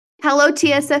Hello,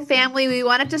 TSF family. We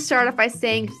wanted to start off by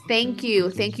saying thank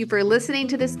you. Thank you for listening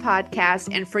to this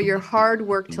podcast and for your hard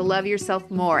work to love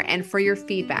yourself more and for your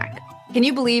feedback. Can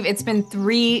you believe it's been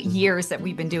 3 years that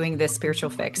we've been doing this spiritual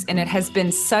fix, and it has been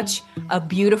such a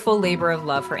beautiful labor of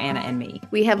love for Anna and me.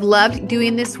 We have loved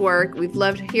doing this work. We've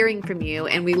loved hearing from you,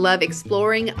 and we love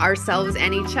exploring ourselves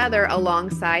and each other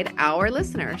alongside our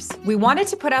listeners. We wanted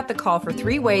to put out the call for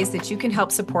 3 ways that you can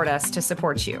help support us to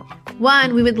support you.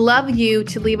 1, we would love you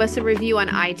to leave us a review on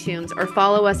iTunes or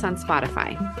follow us on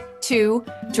Spotify. 2,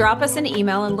 drop us an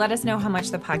email and let us know how much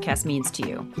the podcast means to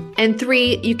you. And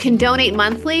 3, you can donate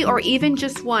monthly or even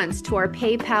just once to our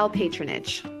PayPal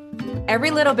patronage.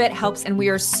 Every little bit helps, and we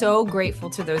are so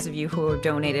grateful to those of you who have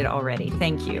donated already.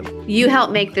 Thank you. You help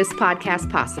make this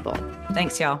podcast possible.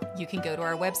 Thanks, y'all. You can go to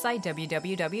our website,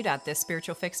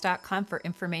 www.thisspiritualfix.com, for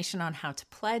information on how to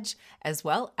pledge, as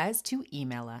well as to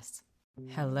email us.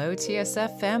 Hello,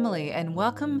 TSF family, and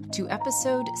welcome to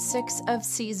episode 6 of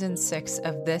season 6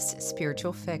 of This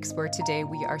Spiritual Fix, where today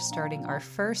we are starting our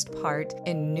first part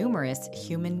in numerous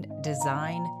human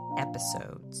design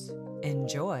episodes.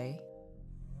 Enjoy.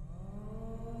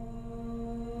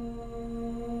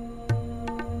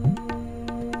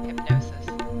 Hypnosis,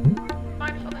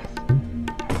 mindfulness,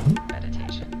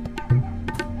 meditation,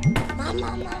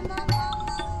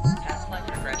 past life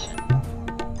regression,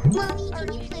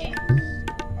 RTT,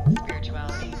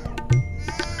 spirituality.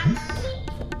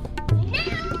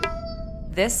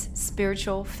 This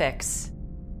Spiritual Fix.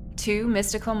 2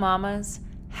 mystical mamas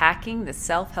hacking the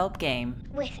self-help game.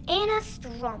 With Anna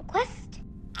Stromquist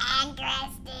and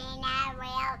Christina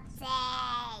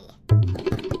Wiltsey.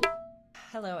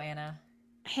 Hello, Anna.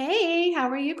 Hey, how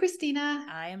are you, Christina?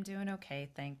 I am doing okay,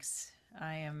 thanks.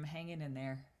 I am hanging in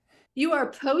there. You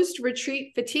are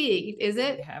post-retreat fatigued, is I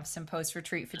it? have some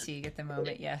post-retreat fatigue at the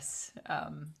moment, yes.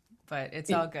 But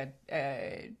it's all good.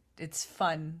 It's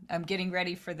fun. I'm getting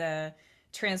ready for the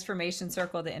transformation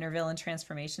circle, the Intervillain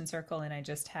transformation circle, and I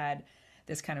just had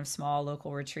this kind of small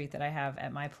local retreat that I have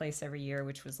at my place every year,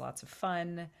 which was lots of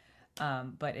fun.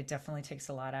 But it definitely takes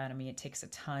a lot out of me. It takes a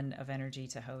ton of energy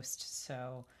to host,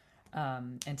 so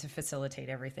and to facilitate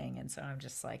everything. And so I'm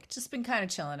just been kind of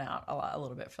chilling out a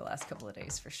little bit for the last couple of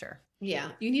days for sure. Yeah.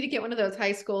 You need to get one of those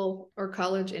high school or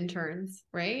college interns,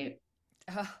 right?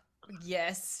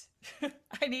 Yes,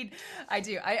 I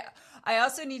do. I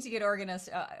also need to get organized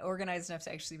enough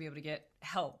to actually be able to get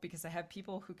help, because I have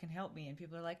people who can help me, and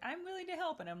people are like, I'm willing to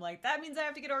help. And I'm like, that means I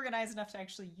have to get organized enough to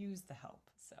actually use the help.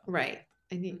 So, Right.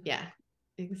 Yeah,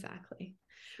 exactly.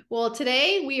 Well,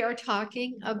 today we are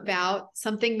talking about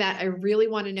something that I really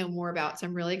want to know more about. So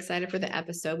I'm really excited for the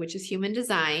episode, which is human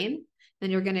design.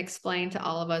 Then you're going to explain to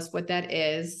all of us what that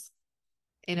is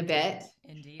in a bit.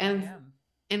 Indeed, And I am.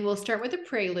 And we'll start with a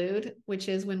prelude, which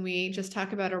is when we just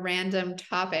talk about a random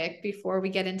topic before we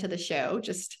get into the show,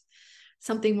 just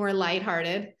something more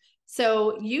lighthearted.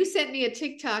 So you sent me a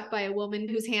TikTok by a woman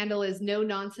whose handle is No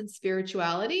Nonsense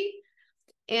Spirituality,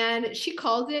 and she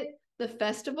calls it the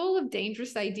Festival of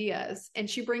Dangerous Ideas. And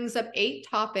she brings up 8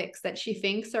 topics that she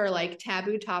thinks are like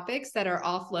taboo topics that are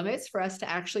off limits for us to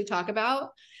actually talk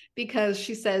about, because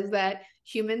she says that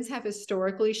humans have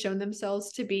historically shown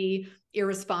themselves to be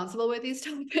irresponsible with these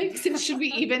topics, and should we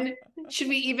even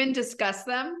discuss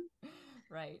them?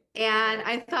 Right. And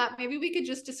I thought maybe we could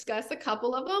just discuss a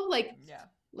couple of them, like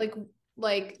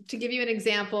to give you an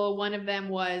example, one of them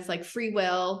was like free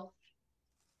will.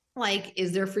 Like,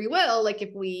 is there free will? Like,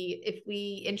 if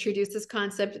we introduce this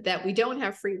concept that we don't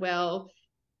have free will,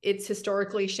 it's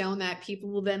historically shown that people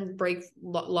will then break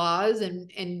laws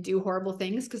and do horrible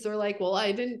things because they're like, well,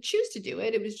 I didn't choose to do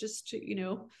it. It was just,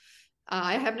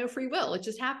 I have no free will. It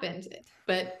just happened.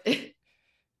 But,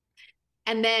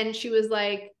 and then she was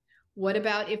like, what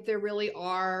about if there really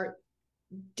are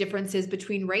differences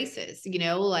between races?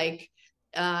 Like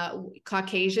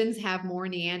Caucasians have more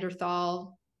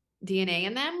Neanderthal DNA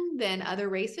in them than other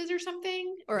races or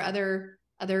something, or other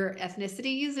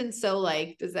ethnicities. And so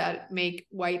like, does that make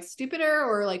whites stupider,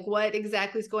 or like what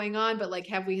exactly is going on? But like,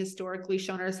 have we historically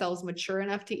shown ourselves mature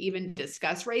enough to even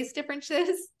discuss race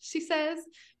differences? She says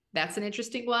that's an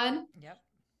interesting one. Yep.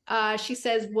 She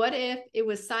says, what if it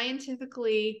was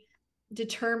scientifically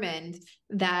determined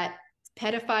that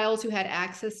pedophiles who had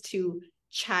access to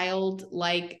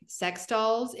childlike sex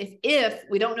dolls, if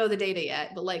we don't know the data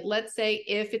yet, but like, let's say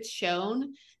if it's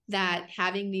shown that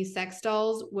having these sex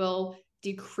dolls will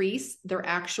decrease their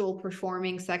actual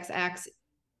performing sex acts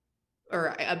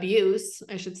or abuse,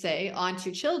 I should say,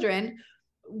 onto children,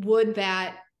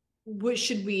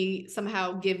 should we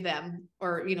somehow give them,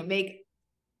 or make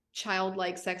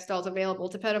childlike sex dolls available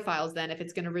to pedophiles then, if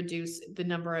it's going to reduce the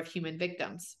number of human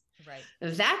victims? Right.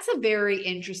 That's a very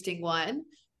interesting one.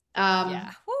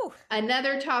 Yeah. Woo.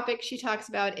 Another topic she talks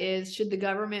about is, should the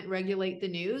government regulate the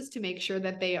news to make sure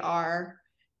that they are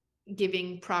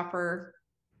giving proper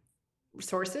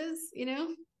sources, you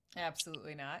know?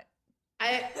 Absolutely not.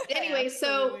 Anyways,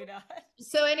 Absolutely not.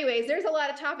 So anyways, there's a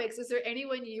lot of topics. Is there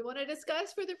anyone you want to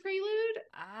discuss for the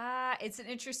prelude? It's an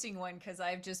interesting one because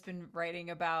I've just been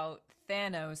writing about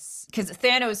Thanos, because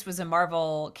Thanos was a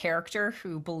Marvel character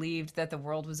who believed that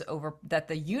that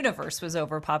the universe was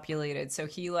overpopulated. So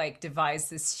he like devised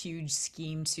this huge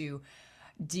scheme to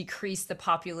decrease the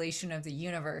population of the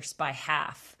universe by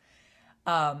half.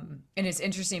 And it's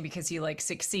interesting because he like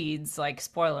succeeds, like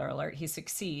spoiler alert, he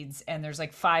succeeds, and there's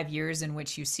like 5 years in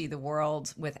which you see the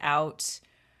world without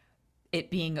it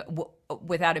being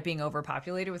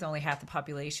overpopulated, with only half the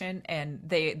population. And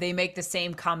they make the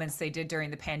same comments they did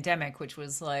during the pandemic, which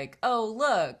was like, oh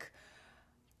look,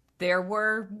 there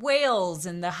were whales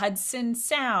in the Hudson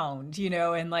Sound, you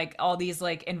know, and like all these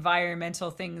like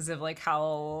environmental things of like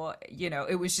how, you know,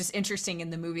 it was just interesting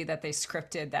in the movie that they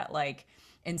scripted that like,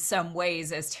 in some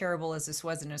ways, as terrible as this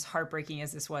was and as heartbreaking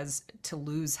as this was to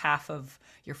lose half of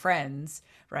your friends,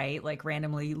 right? Like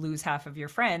randomly lose half of your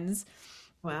friends.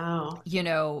 Wow. You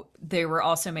know, they were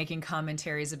also making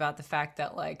commentaries about the fact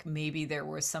that like maybe there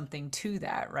was something to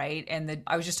that, right? And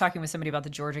I was just talking with somebody about the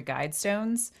Georgia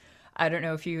Guidestones. I don't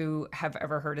know if you have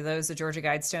ever heard of those. The Georgia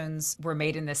Guidestones were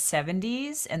made in the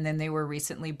 70s, and then they were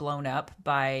recently blown up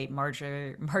by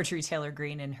Marjorie Taylor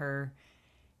Greene and her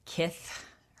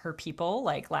people,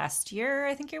 like last year,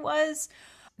 I think it was.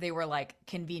 They were like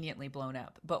conveniently blown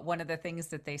up. But one of the things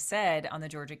that they said on the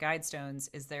Georgia Guidestones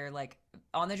is they're like,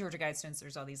 on the Georgia Guidestones,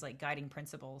 there's all these like guiding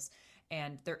principles,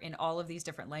 and they're in all of these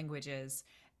different languages.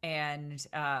 And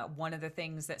one of the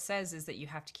things that says is that you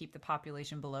have to keep the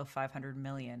population below 500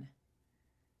 million.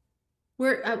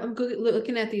 I'm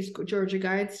looking at these Georgia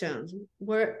Guidestones.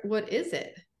 What is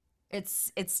it?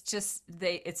 It's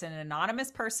an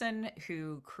anonymous person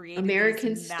who created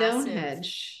American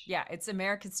Stonehenge. Yeah, it's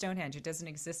American Stonehenge. It doesn't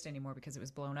exist anymore because it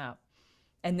was blown up.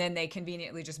 And then they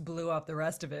conveniently just blew up the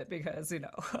rest of it because, you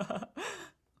know,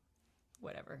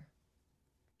 whatever.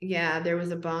 Yeah, there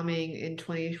was a bombing in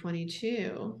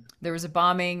 2022. There was a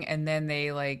bombing, and then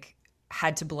they like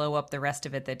had to blow up the rest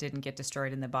of it that didn't get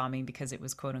destroyed in the bombing because it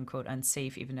was quote unquote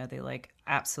unsafe, even though they like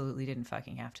absolutely didn't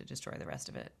fucking have to destroy the rest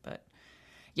of it. But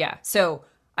yeah, so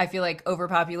I feel like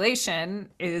overpopulation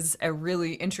is a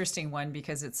really interesting one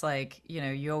because it's like, you know,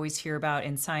 you always hear about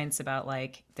in science about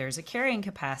like there's a carrying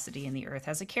capacity and the earth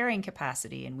has a carrying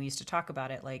capacity. And we used to talk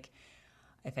about it like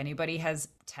if anybody has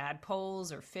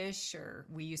tadpoles or fish, or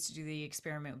we used to do the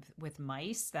experiment with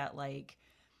mice that like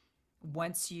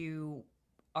once you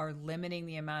are limiting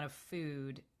the amount of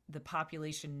food, the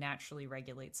population naturally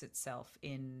regulates itself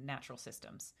in natural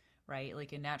systems. Right?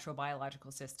 Like in natural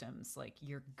biological systems, like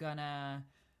you're gonna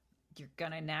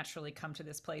naturally come to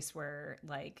this place where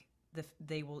like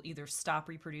they will either stop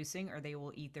reproducing or they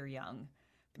will eat their young.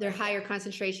 There's higher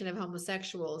concentration of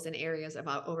homosexuals in areas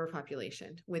about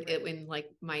overpopulation with it in like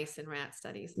mice and rat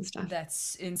studies and stuff.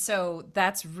 So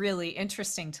that's really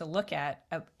interesting to look at.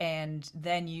 And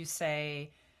then you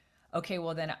say, okay,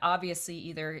 well then obviously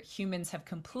either humans have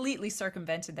completely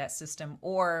circumvented that system,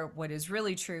 or what is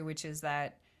really true, which is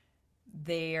that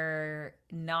they're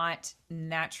not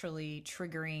naturally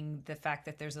triggering the fact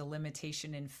that there's a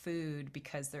limitation in food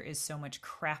because there is so much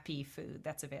crappy food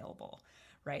that's available,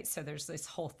 right? So there's this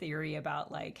whole theory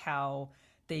about like how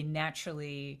they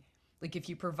naturally, like if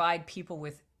you provide people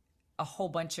with a whole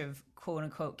bunch of quote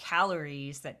unquote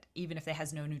calories that even if it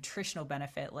has no nutritional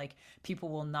benefit, like people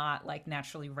will not like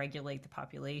naturally regulate the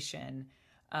population.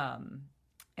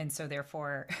 And so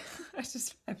therefore,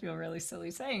 I feel really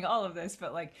silly saying all of this,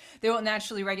 but like they won't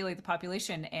naturally regulate the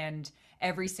population, and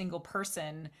every single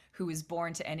person who is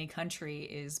born to any country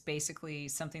is basically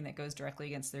something that goes directly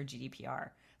against their GDPR.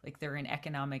 Like they're an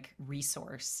economic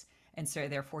resource. And so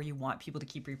therefore you want people to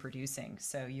keep reproducing.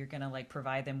 So you're going to like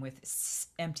provide them with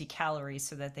empty calories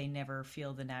so that they never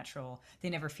feel they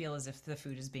never feel as if the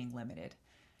food is being limited.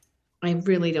 I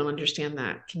really don't understand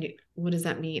that. What does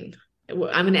that mean?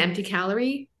 I'm an empty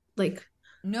calorie? Like,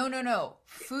 no.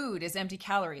 Food is empty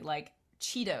calorie, like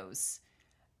Cheetos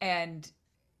and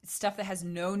stuff that has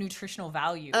no nutritional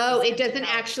value. Oh, it doesn't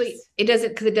because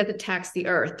it doesn't tax the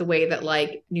earth the way that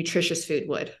like nutritious food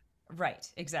would. Right,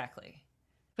 exactly.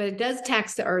 But it does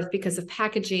tax the earth because of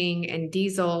packaging and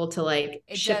diesel to like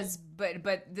does,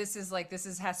 but this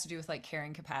has to do with like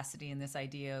carrying capacity and this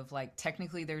idea of like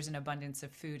technically there's an abundance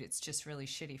of food, it's just really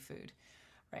shitty food,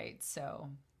 right? So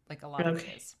like a lot of it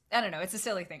is. I don't know, it's a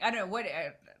silly thing. I don't know what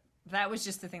That was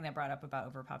just the thing that brought up about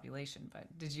overpopulation. But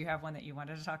did you have one that you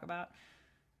wanted to talk about?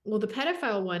 Well, the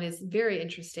pedophile one is very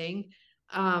interesting.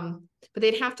 But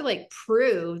they'd have to like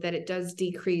prove that it does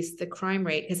decrease the crime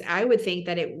rate, because I would think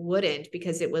that it wouldn't,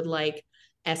 because it would like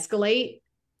escalate.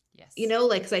 Yes. You know,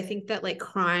 like, because I think that like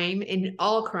crime, in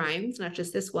all crimes, not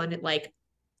just this one,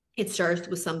 it starts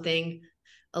with something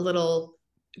a little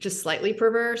just slightly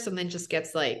perverse and then just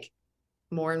gets like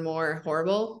more and more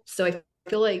horrible. So I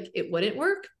feel like it wouldn't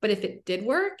work. But if it did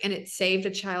work and it saved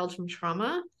a child from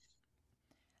trauma,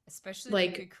 especially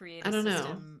like, if you could create I a don't know.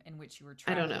 system in which you were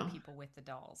I don't tracking know. people with the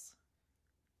dolls.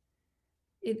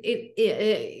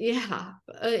 Yeah,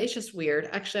 it's just weird.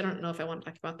 Actually, I don't know if I want to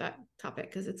talk about that topic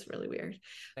because it's really weird.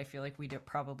 I feel like we did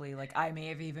probably, like, I may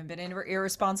have even been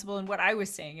irresponsible in what I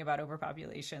was saying about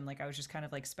overpopulation. Like, I was just kind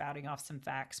of like spouting off some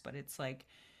facts, but it's like,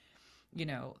 you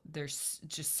know, there's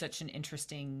just such an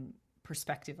interesting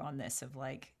perspective on this of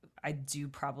like, I do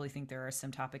probably think there are some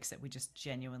topics that we just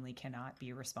genuinely cannot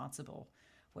be responsible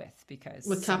with, because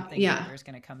something bigger is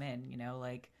going to come in, you know,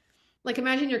 like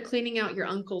imagine you're cleaning out your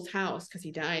uncle's house because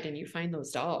he died and you find those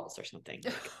dolls or something.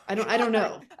 Like, I don't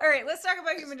know. All right, let's talk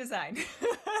about human design.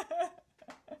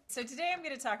 So today I'm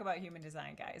going to talk about human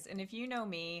design, guys. And if you know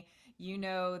me, you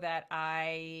know that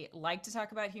I like to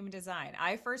talk about human design.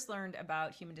 I first learned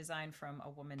about human design from a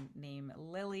woman named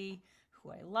Lily,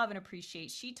 who I love and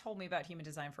appreciate. She told me about human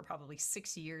design for probably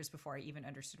 6 years before I even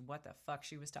understood what the fuck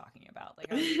she was talking about. Like,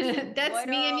 that's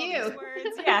me and you.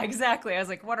 Yeah, exactly. I was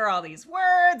like, what are all these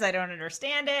words? I don't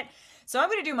understand it. So I'm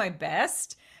going to do my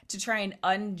best to try and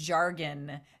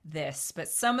unjargon this. But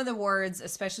some of the words,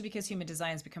 especially because human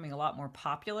design is becoming a lot more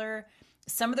popular,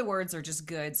 some of the words are just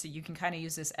good. So you can kind of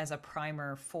use this as a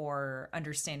primer for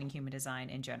understanding human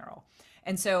design in general.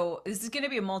 And so this is going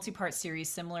to be a multi-part series,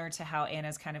 similar to how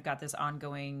Anna's kind of got this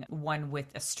ongoing one with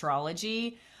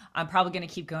astrology. I'm probably going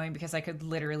to keep going because I could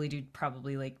literally do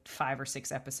probably like 5 or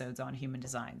 6 episodes on human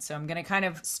design. So I'm going to kind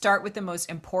of start with the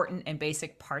most important and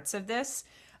basic parts of this,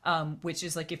 which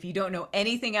is like, if you don't know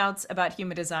anything else about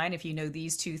human design, if you know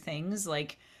these 2 things,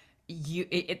 like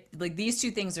like these 2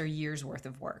 things are years worth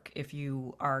of work if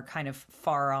you are kind of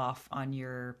far off on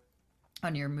your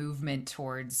movement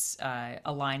towards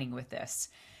aligning with this.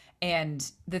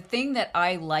 And the thing that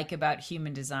I like about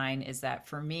human design is that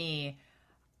for me,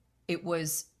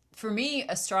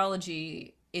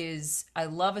 astrology is, I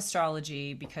love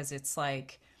astrology because it's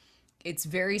like, it's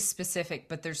very specific,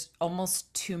 but there's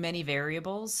almost too many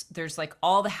variables. There's like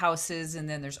all the houses, and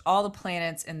then there's all the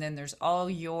planets, and then there's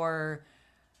you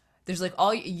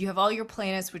have all your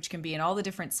planets, which can be in all the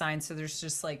different signs. So there's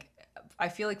just like, I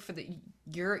feel like for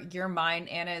your mind,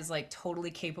 Anna, is like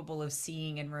totally capable of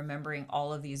seeing and remembering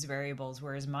all of these variables,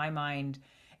 whereas my mind,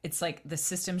 it's like the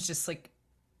system's just like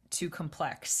too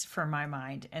complex for my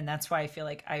mind. And that's why I feel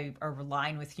like I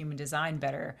align with human design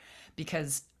better,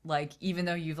 because like, even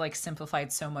though you've like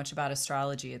simplified so much about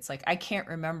astrology, it's like I can't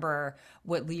remember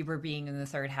what Libra being in the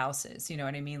 3rd house is. You know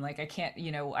what I mean? Like I can't,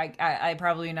 you know, I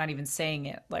probably not even saying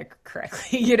it like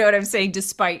correctly. You know what I'm saying?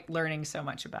 Despite learning so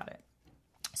much about it.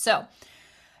 So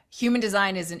human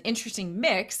design is an interesting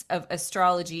mix of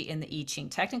astrology and the I Ching.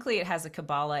 Technically, it has a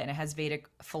Kabbalah and it has Vedic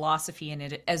philosophy in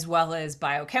it, as well as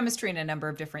biochemistry and a number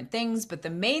of different things. But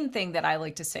the main thing that I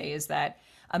like to say is that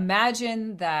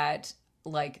imagine that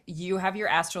like you have your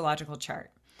astrological chart,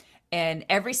 and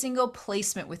every single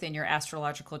placement within your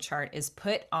astrological chart is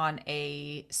put on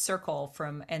a circle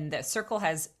and the circle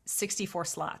has 64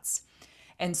 slots.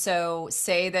 And so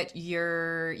say that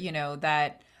you're, you know,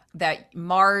 that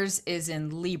Mars is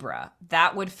in Libra,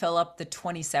 that would fill up the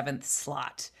 27th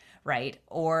slot, right?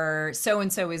 Or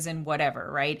so-and-so is in whatever,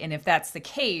 right? And if that's the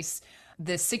case,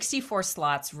 the 64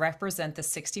 slots represent the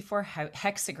 64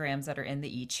 hexagrams that are in the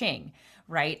I Ching,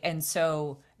 right? And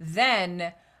so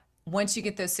then once you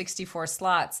get those 64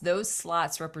 slots, those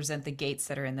slots represent the gates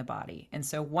that are in the body. And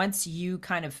so once you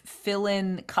kind of fill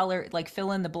in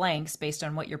the blanks based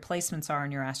on what your placements are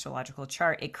in your astrological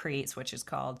chart, it creates what is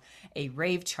called a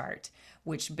rave chart,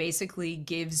 which basically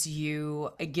gives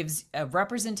a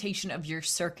representation of your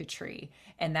circuitry.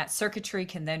 And that circuitry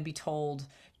can then be told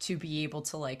to be able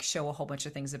to like show a whole bunch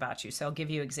of things about you. So I'll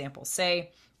give you examples. Say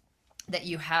that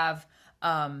you have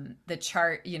the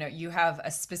chart, you know, you have a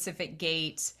specific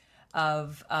gate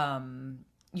of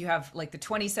you have like the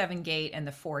 27 gate and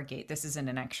the 4 gate. This isn't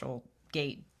an actual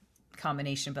gate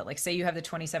combination, but like say you have the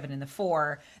 27 and the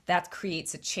 4, that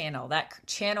creates a channel. That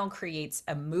channel creates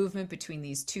a movement between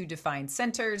these 2 defined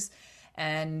centers,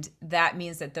 and that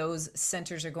means that those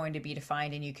centers are going to be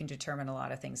defined, and you can determine a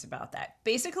lot of things about that.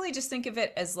 Basically, just think of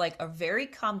it as like a very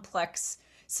complex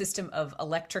system of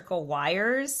electrical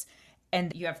wires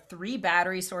And you have 3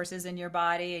 battery sources in your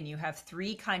body, and you have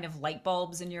 3 kind of light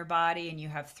bulbs in your body, and you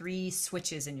have 3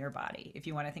 switches in your body, if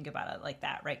you want to think about it like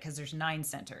that, right? Because there's 9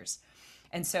 centers.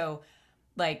 And so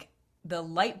like the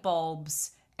light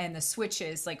bulbs and the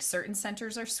switches, like certain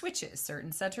centers are switches,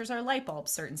 certain centers are light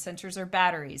bulbs, certain centers are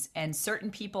batteries, and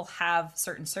certain people have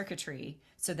certain circuitry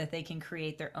so that they can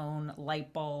create their own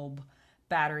light bulb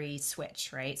battery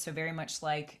switch, right? So very much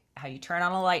like how you turn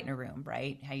on a light in a room,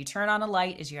 right? How you turn on a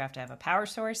light is you have to have a power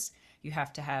source, you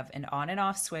have to have an on and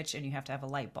off switch, and you have to have a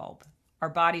light bulb. Our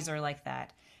bodies are like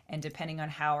that. And depending on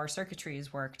how our circuitry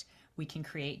is worked, we can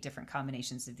create different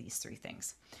combinations of these 3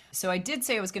 things. So I did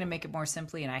say I was going to make it more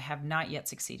simply, and I have not yet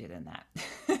succeeded in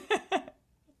that.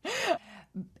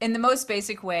 In the most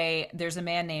basic way, there's a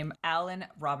man named Alan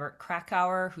Robert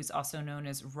Krakauer, who's also known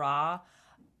as Ra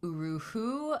Uru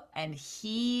Hu, and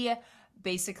he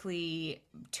basically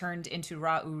turned into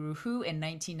Ra Uru Hu in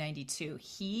 1992.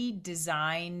 He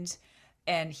designed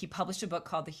and he published a book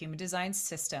called The Human Design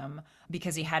System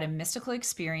because he had a mystical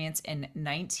experience in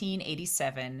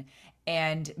 1987.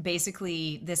 And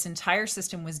basically, this entire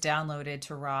system was downloaded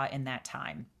to Ra in that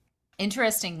time.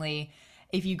 Interestingly,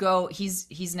 if you go,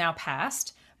 he's now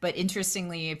passed. But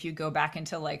interestingly, if you go back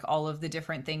into like all of the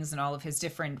different things and all of his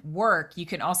different work, you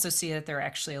can also see that there are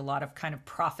actually a lot of kind of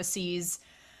prophecies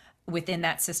within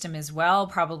that system as well,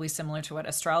 probably similar to what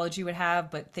astrology would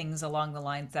have, but things along the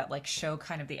lines that like show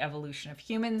kind of the evolution of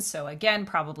humans. So again,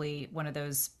 probably one of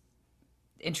those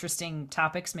interesting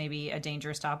topics, maybe a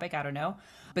dangerous topic, I don't know.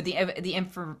 But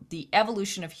the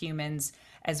evolution of humans,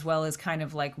 as well as kind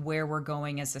of like where we're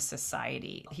going as a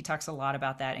society. He talks a lot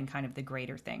about that and kind of the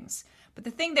greater things. But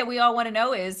the thing that we all want to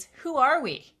know is, who are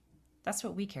we? That's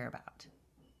what we care about.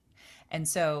 And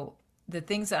so the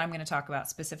things that I'm going to talk about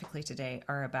specifically today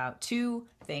are about 2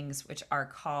 things, which are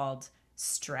called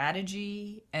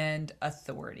strategy and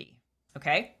authority.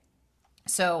 Okay?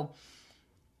 So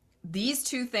these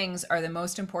 2 things are the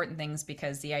most important things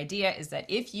because the idea is that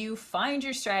if you find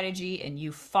your strategy and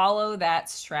you follow that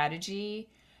strategy,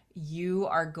 you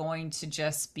are going to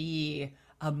just be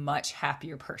a much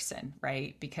happier person,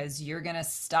 right? Because you're going to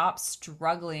stop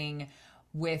struggling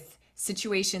with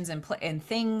situations and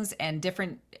things and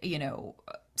different,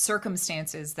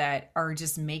 circumstances that are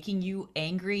just making you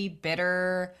angry,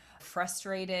 bitter,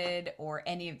 frustrated, or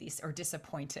any of these, or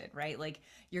disappointed, right? Like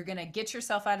you're going to get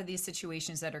yourself out of these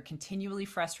situations that are continually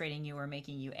frustrating you or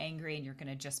making you angry, and you're going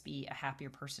to just be a happier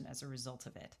person as a result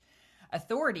of it.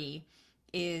 Authority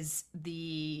is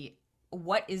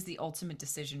what is the ultimate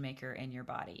decision maker in your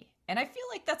body? And I feel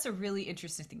like that's a really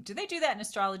interesting thing. Do they do that in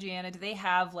astrology, Anna? Do they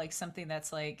have like something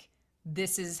that's like,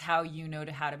 this is how you know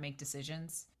how to make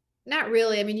decisions? Not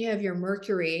really. I mean, you have your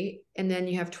Mercury and then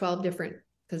you have 12 different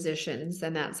positions,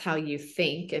 and that's how you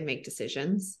think and make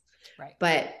decisions. Right.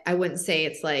 But I wouldn't say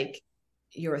it's like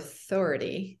your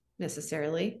authority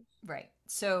necessarily. Right.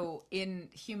 So in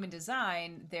human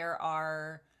design, there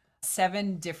are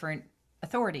 7 different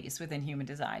authorities within human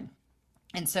design.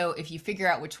 And so if you figure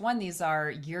out which one these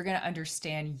are, you're going to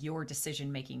understand your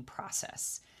decision-making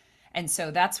process. And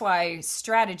so that's why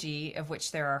strategy, of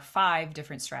which there are 5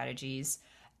 different strategies,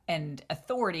 and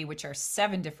authority, which are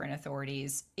 7 different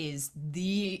authorities, is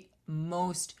the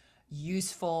most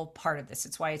useful part of this.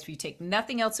 It's why if you take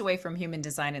nothing else away from human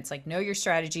design, it's like know your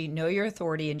strategy, know your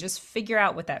authority, and just figure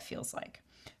out what that feels like.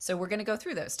 So we're going to go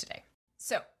through those today.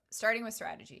 So starting with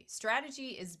strategy.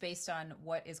 Strategy is based on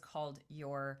what is called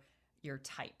your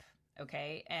type.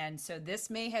 Okay. And so this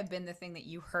may have been the thing that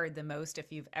you heard the most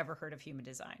if you've ever heard of human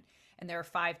design. And there are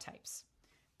 5 types.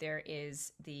 There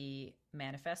is the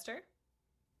manifester,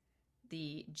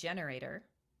 the generator,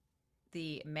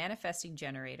 the manifesting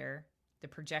generator, the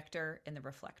projector, and the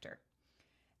reflector.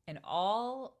 And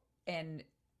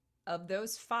of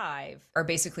those 5 are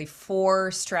basically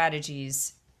 4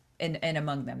 strategies and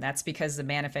among them. That's because the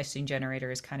manifesting generator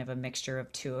is kind of a mixture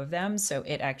of 2 of them. So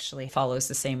it actually follows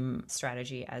the same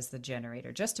strategy as the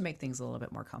generator, just to make things a little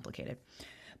bit more complicated.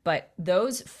 But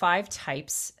those 5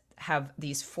 types have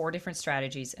these 4 different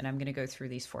strategies, and I'm going to go through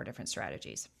these 4 different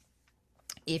strategies.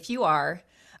 If you are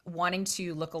wanting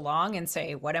to look along and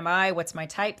say, what am I? What's my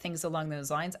type? Things along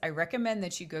those lines, I recommend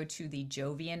that you go to the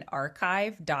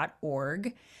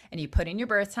jovianarchive.org and you put in your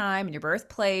birth time and your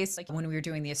birthplace. Like when we were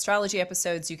doing the astrology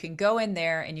episodes, you can go in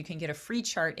there and you can get a free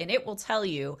chart, and it will tell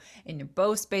you in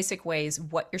both basic ways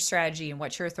what your strategy and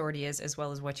what your authority is, as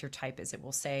well as what your type is. It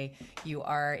will say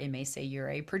it may say you're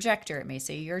a projector. It may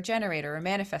say you're a generator, a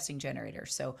manifesting generator.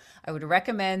 So I would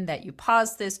recommend that you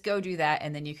pause this, go do that,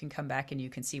 and then you can come back and you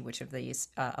can see which of these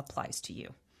applies to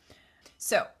you.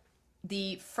 So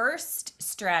the first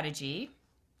strategy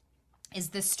is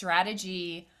the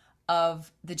strategy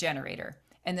of the generator.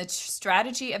 And the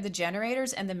strategy of the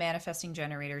generators and the manifesting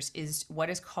generators is what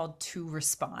is called to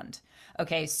respond.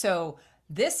 Okay, so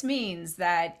this means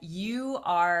that you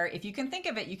are, if you can think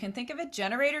of it,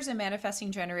 generators and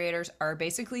manifesting generators are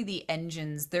basically the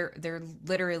engines. They're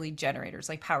literally generators,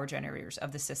 like power generators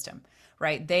of the system,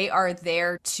 right? They are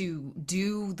there to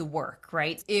do the work,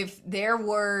 right? If there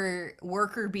were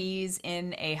worker bees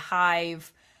in a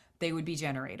hive, they would be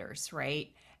generators,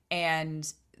 right?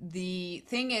 And the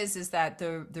thing is that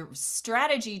the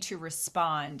strategy to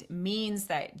respond means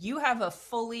that you have a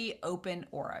fully open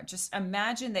aura. Just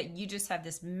imagine that you just have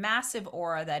this massive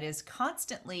aura that is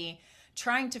constantly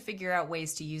trying to figure out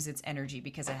ways to use its energy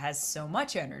because it has so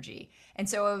much energy. And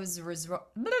so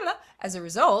as a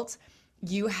result,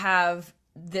 you have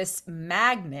this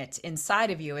magnet inside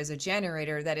of you as a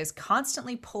generator that is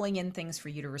constantly pulling in things for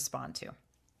you to respond to.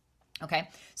 Okay,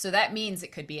 so that means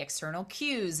it could be external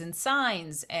cues and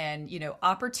signs and,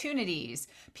 opportunities,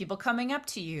 people coming up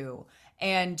to you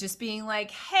and just being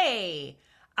like, hey,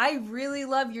 I really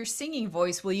love your singing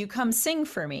voice. Will you come sing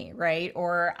for me? Right?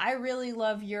 Or I really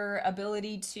love your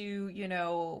ability to,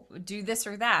 do this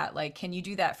or that. Like, can you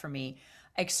do that for me?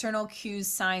 External cues,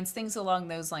 signs, things along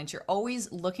those lines. You're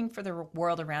always looking for the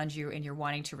world around you and you're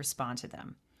wanting to respond to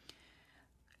them.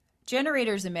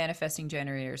 Generators and manifesting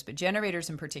generators, but generators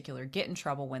in particular, get in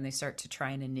trouble when they start to try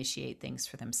and initiate things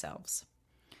for themselves.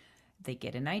 They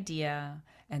get an idea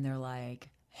and they're like,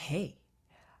 hey,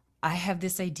 I have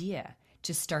this idea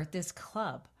to start this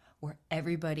club where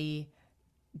everybody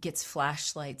gets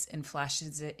flashlights and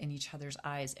flashes it in each other's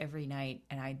eyes every night.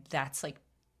 And that's like,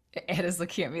 Anna's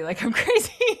looking at me like I'm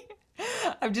crazy.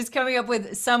 I'm just coming up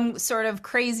with some sort of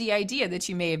crazy idea that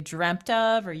you may have dreamt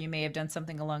of, or you may have done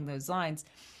something along those lines.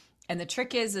 And the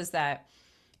trick is that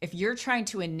if you're trying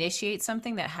to initiate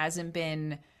something that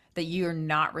you're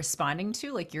not responding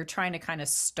to, like you're trying to kind of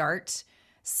start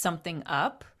something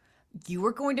up, you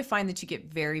are going to find that you get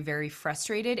very, very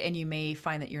frustrated, and you may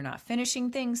find that you're not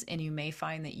finishing things, and you may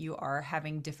find that you are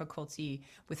having difficulty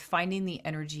with finding the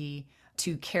energy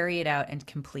to carry it out and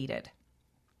complete it.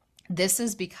 This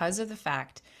is because of the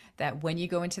fact that when you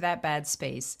go into that bad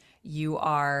space,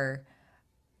 you're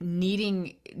not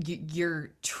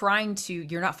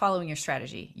following your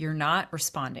strategy. You're not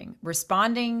responding.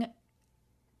 Responding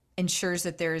ensures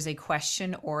that there is a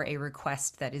question or a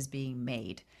request that is being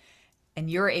made, and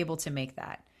you're able to make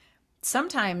that.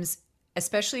 Sometimes,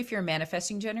 especially if you're a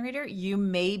manifesting generator, you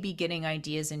may be getting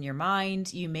ideas in your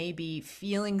mind. You may be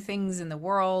feeling things in the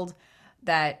world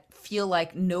that feel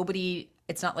like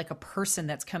it's not like a person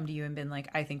that's come to you and been like,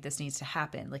 I think this needs to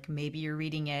happen. Like maybe you're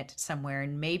reading it somewhere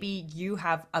and maybe you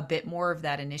have a bit more of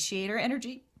that initiator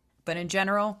energy. But in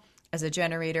general, as a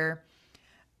generator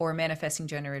or a manifesting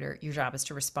generator, your job is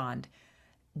to respond.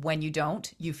 When you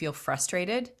don't, you feel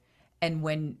frustrated. And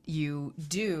when you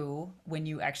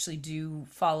actually do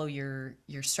follow your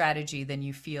strategy, then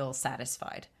you feel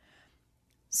satisfied.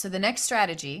 So the next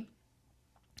strategy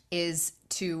is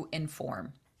to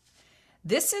inform.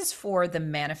 This is for the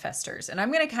manifestors, and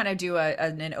I'm going to kind of do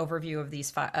an overview of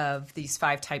these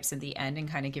five types at the end, and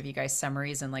kind of give you guys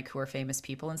summaries and like who are famous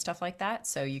people and stuff like that.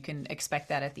 So you can expect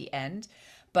that at the end.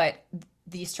 But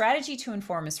the strategy to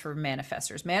inform is for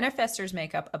manifestors. Manifestors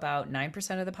make up about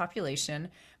 9% of the population.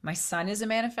 My son is a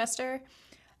manifestor,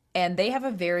 and they have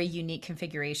a very unique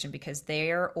configuration because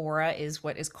their aura is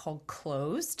what is called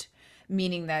closed,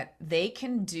 meaning that they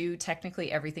can do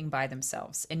technically everything by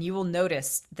themselves. And you will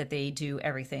notice that they do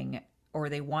everything, or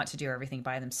they want to do everything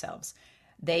by themselves.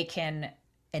 They can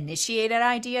initiate an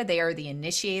idea. They are the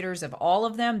initiators of all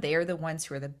of them. They are the ones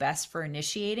who are the best for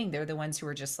initiating. They're the ones who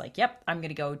are just like, yep, I'm going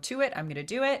to go to it. I'm going to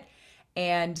do it.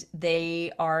 And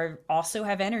they also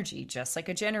have energy, just like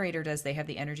a generator does. They have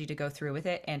the energy to go through with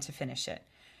it and to finish it.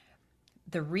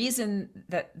 The reason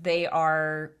that they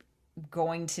are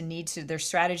going to their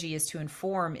strategy is to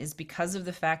inform is because of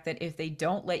the fact that if they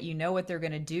don't let you know what they're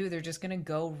going to do, they're just going to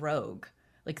go rogue.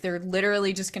 Like they're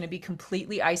literally just going to be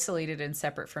completely isolated and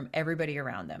separate from everybody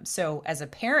around them. So as a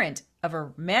parent of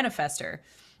a manifestor,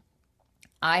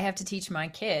 I have to teach my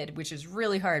kid, which is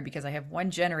really hard because I have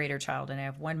one generator child and I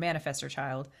have one manifestor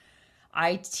child.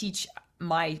 I teach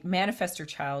my manifestor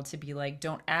child to be like,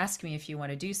 don't ask me if you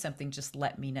want to do something, just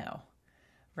let me know,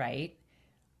 right?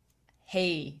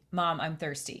 Hey, mom, I'm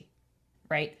thirsty,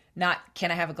 right? Not,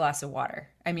 can I have a glass of water?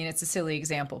 I mean, it's a silly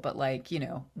example, but like,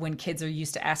 when kids are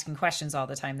used to asking questions all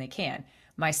the time, they can.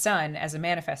 My son, as a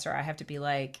manifestor, I have to be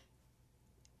like,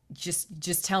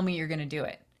 just tell me you're going to do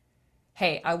it.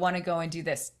 Hey, I want to go and do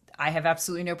this. I have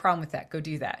absolutely no problem with that. Go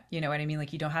do that. You know what I mean?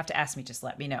 Like, you don't have to ask me, just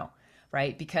let me know.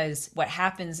 right? Because what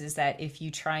happens is that if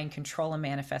you try and control a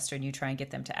manifestor and you try and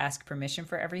get them to ask permission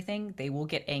for everything, they will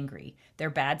get angry. Their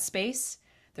bad space,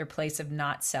 their place of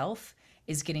not self,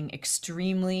 is getting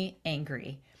extremely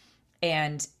angry.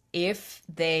 And if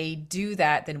they do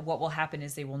that, then what will happen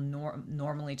is they will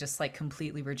normally just like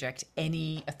completely reject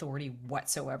any authority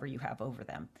whatsoever you have over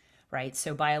them, right?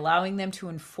 So by allowing them to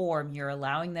inform, you're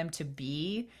allowing them to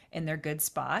be in their good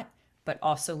spot, but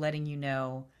also letting you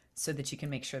know so that you can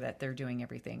make sure that they're doing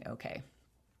everything okay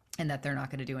and that they're not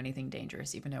going to do anything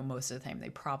dangerous, even though most of the time they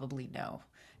probably know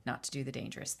not to do the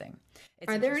dangerous thing.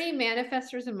 Are there any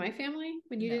manifestors in my family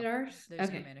when you did ours?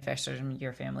 There's no manifestors in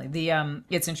your family.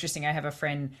 It's interesting. I have a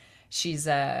friend. She's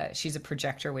a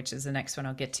projector, which is the next one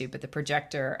I'll get to. But the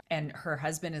projector, and her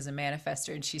husband is a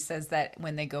manifestor, and she says that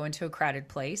when they go into a crowded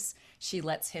place, she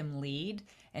lets him lead,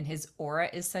 and his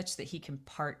aura is such that he can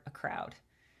part a crowd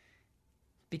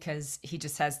because he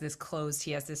just has this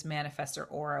manifestor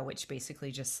aura, which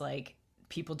basically just like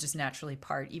people just naturally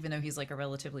part, even though he's like a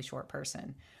relatively short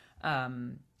person.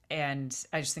 And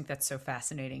I just think that's so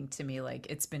fascinating to me. Like,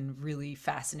 it's been really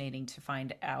fascinating to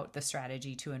find out the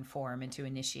strategy to inform and to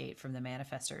initiate from the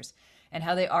manifestors and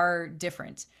how they are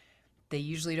different. They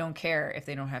usually don't care if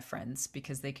they don't have friends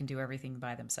because they can do everything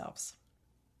by themselves.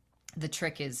 The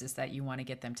trick is that you want to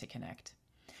get them to connect.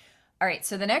 All right.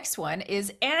 So the next one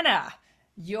is Anna,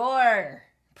 your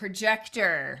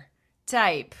projector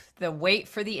type, the wait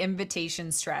for the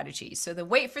invitation strategy. So the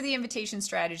wait for the invitation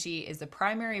strategy is the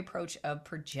primary approach of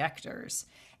projectors.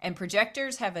 And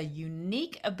projectors have a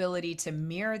unique ability to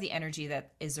mirror the energy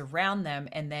that is around them.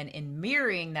 And then in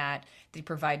mirroring that, they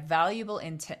provide valuable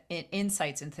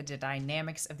insights into the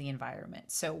dynamics of the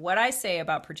environment. So what I say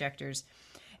about projectors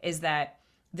is that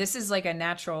this is like a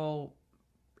natural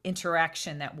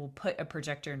interaction that will put a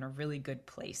projector in a really good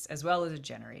place, as well as a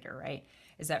generator, right?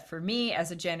 Is that for me as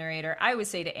a generator, I would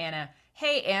say to Anna,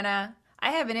 hey, Anna,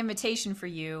 I have an invitation for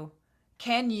you.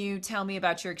 Can you tell me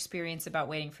about your experience about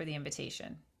waiting for the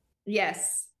invitation?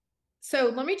 Yes.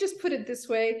 So let me just put it this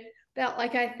way, that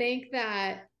like, I think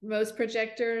that most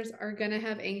projectors are going to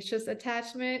have anxious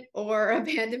attachment or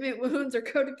abandonment wounds or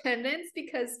codependence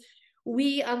because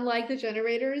we, unlike the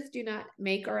generators, do not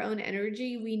make our own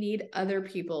energy. We need other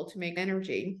people to make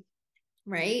energy,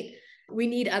 right? We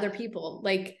need other people.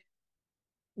 Like,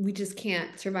 we just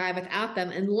can't survive without them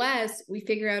unless we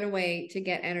figure out a way to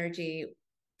get energy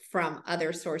from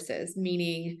other sources,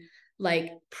 meaning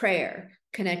like prayer,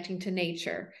 connecting to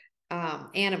nature,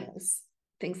 animals,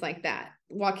 things like that,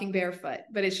 walking barefoot.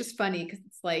 But it's just funny because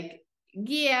it's like,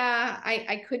 yeah,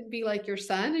 I couldn't be like your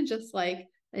son and just like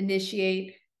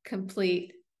initiate,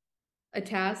 complete a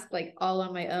task like all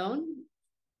on my own.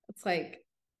 It's like,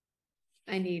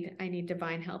 I need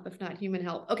divine help, if not human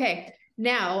help. Okay.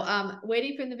 Now,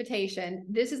 waiting for an invitation.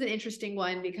 This is an interesting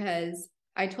one because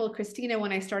I told Christina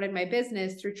when I started my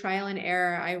business, through trial and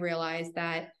error, I realized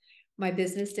that my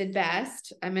business did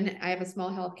best. I have a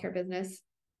small healthcare business.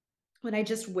 When I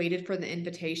just waited for the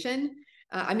invitation.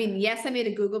 Yes, I made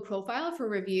a Google profile for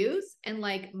reviews and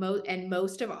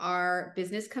most of our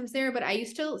business comes there, but I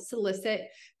used to solicit,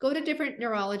 go to different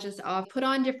neurologists, put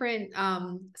on different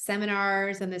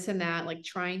seminars and this and that, like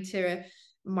trying to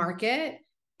market,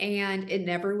 and it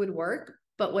never would work.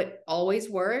 But what always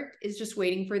worked is just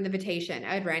waiting for an invitation.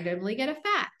 I'd randomly get a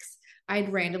fax.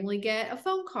 I'd randomly get a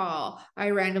phone call.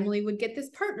 I randomly would get this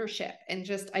partnership, and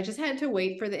I just had to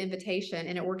wait for the invitation.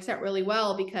 And it works out really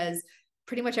well because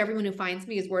pretty much everyone who finds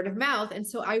me is word of mouth. And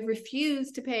so I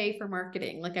refuse to pay for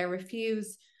marketing. Like, I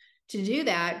refuse to do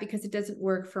that because it doesn't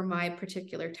work for my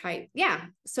particular type. Yeah.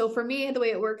 So for me, the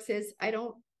way it works is I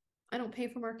don't pay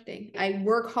for marketing. I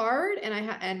work hard, and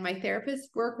and my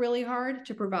therapists work really hard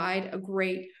to provide a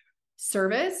great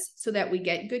service so that we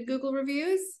get good Google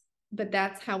reviews. But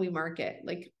that's how we market,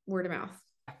 like word of mouth.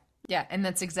 Yeah, and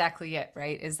that's exactly it,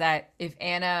 right? Is that if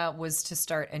Anna was to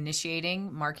start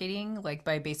initiating marketing, like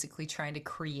by basically trying to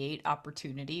create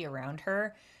opportunity around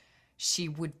her, she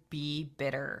would be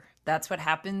bitter. That's what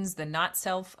happens. The not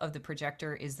self of the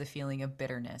projector is the feeling of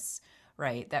bitterness,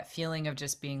 right? That feeling of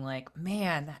just being like,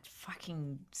 man, that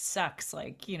fucking sucks.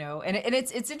 Like, and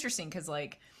it's interesting because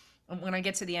like, when I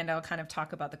get to the end, I'll kind of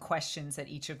talk about the questions that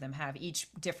each of them have. Each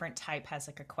different type has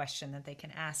like a question that they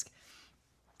can ask.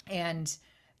 And,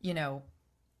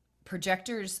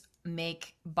 projectors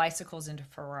make bicycles into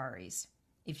Ferraris.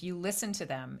 If you listen to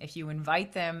them, if you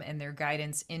invite them and their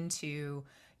guidance into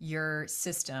your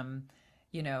system,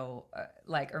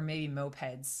 or maybe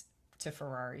mopeds to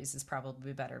Ferraris is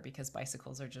probably better because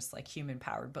bicycles are just like human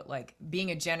powered. But like being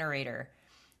a generator,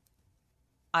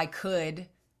 I could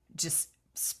just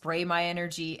spray my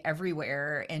energy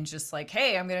everywhere and just like,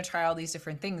 hey, I'm going to try all these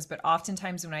different things. But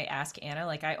oftentimes when I ask Anna,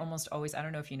 like I almost always, I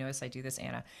don't know if you notice I do this,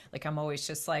 Anna, like I'm always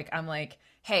just like, I'm like,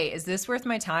 hey, is this worth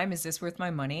my time? Is this worth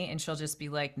my money? And she'll just be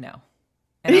like, no.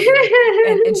 And, I'll be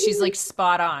like, and she's like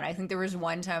spot on. I think there was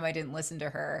one time I didn't listen to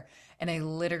her, and I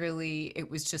literally,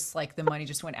 it was just like the money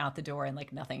just went out the door and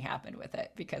like nothing happened with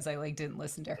it because I like didn't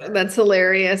listen to her. That's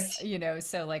hilarious. You know,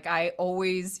 so like I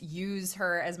always use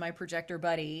her as my projector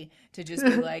buddy to just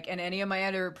be like, and any of my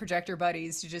other projector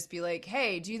buddies to just be like,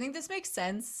 hey, do you think this makes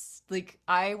sense? Like,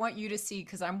 I want you to see,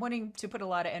 because I'm wanting to put a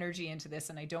lot of energy into this,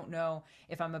 and I don't know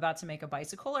if I'm about to make a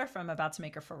bicycle or if I'm about to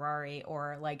make a Ferrari,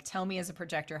 or like, tell me as a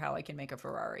projector how I can make a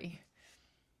Ferrari.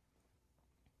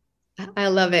 I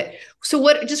love it. So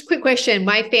what, just quick question.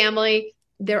 My family,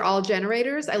 they're all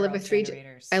generators. I live with three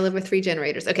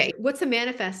generators. Okay. What's a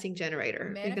manifesting generator?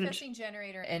 Manifesting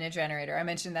generator and a generator. I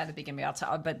mentioned that at the beginning,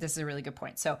 but this is a really good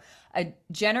point. So a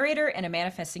generator and a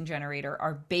manifesting generator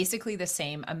are basically the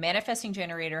same. A manifesting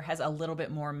generator has a little bit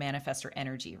more manifestor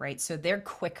energy, right? So they're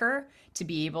quicker to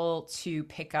be able to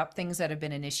pick up things that have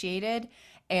been initiated.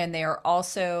 And they are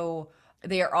also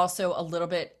a little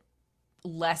bit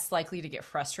less likely to get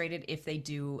frustrated if they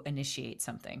do initiate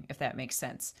something, if that makes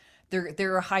sense.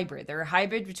 They're a hybrid. They're a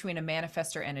hybrid between a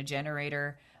manifestor and a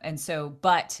generator. And so,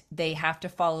 but they have to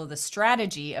follow the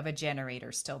strategy of a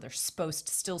generator still. They're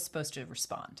still supposed to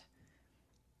respond.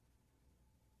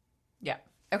 Yeah.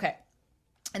 Okay.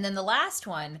 And then the last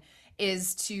one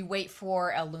is to wait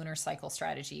for a lunar cycle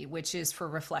strategy, which is for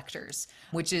reflectors,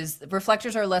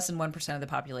 reflectors are less than 1% of the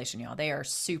population, y'all. They are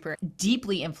super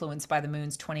deeply influenced by the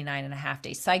moon's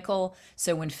 29.5-day cycle.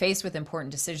 So when faced with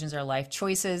important decisions or life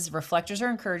choices, reflectors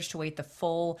are encouraged to wait the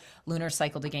full lunar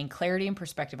cycle to gain clarity and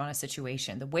perspective on a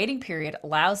situation. The waiting period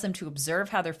allows them to observe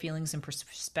how their feelings and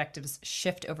perspectives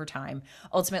shift over time,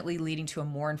 ultimately leading to a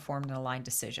more informed and aligned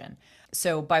decision.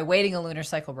 So by waiting a lunar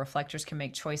cycle, reflectors can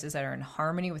make choices that are in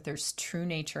harmony with their true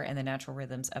nature and the natural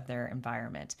rhythms of their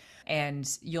environment. And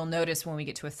you'll notice when we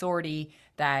get to authority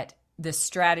that the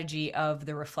strategy of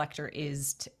the reflector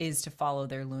is to follow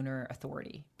their lunar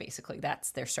authority. Basically,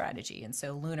 that's their strategy. And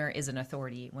so lunar is an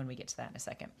authority when we get to that in a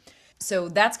second. So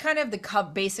that's kind of the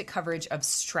basic coverage of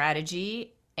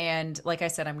strategy. And like I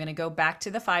said, I'm going to go back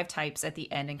to the 5 types at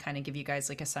the end and kind of give you guys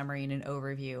like a summary and an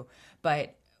overview.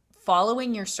 But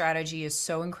following your strategy is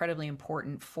so incredibly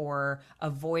important for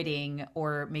avoiding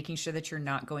or making sure that you're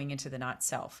not going into the not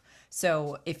self.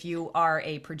 So if you are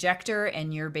a projector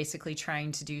and you're basically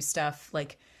trying to do stuff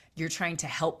like you're trying to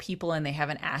help people and they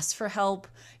haven't asked for help,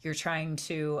 you're trying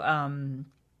to,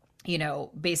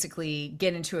 basically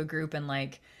get into a group and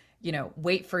like,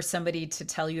 wait for somebody to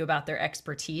tell you about their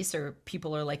expertise, or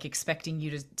people are like expecting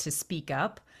you to speak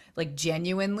up. Like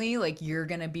genuinely, like you're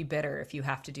going to be bitter if you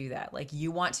have to do that. Like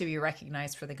you want to be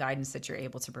recognized for the guidance that you're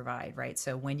able to provide, right?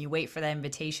 So when you wait for that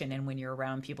invitation and when you're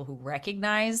around people who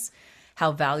recognize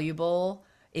how valuable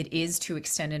it is to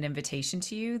extend an invitation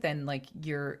to you, then like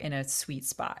you're in a sweet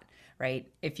spot, right?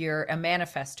 If you're a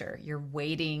manifestor, you're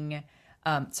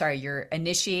you're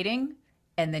initiating,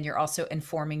 and then you're also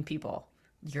informing people.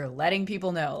 You're letting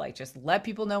people know, like just let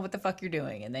people know what the fuck you're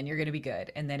doing, and then you're going to be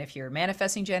good. And then if you're a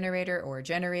manifesting generator or a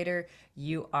generator,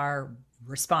 you are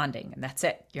responding, and that's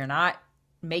it. You're not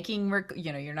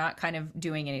you're not kind of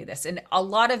doing any of this. And a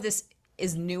lot of this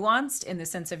is nuanced in the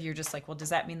sense of you're just like, well, does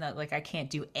that mean that like I can't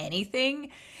do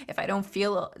anything if I don't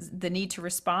feel the need to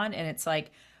respond? And it's like,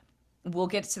 we'll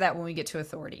get to that when we get to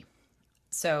authority.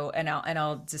 So, and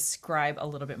I'll describe a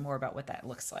little bit more about what that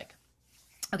looks like.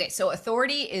 Okay, so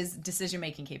authority is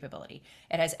decision-making capability.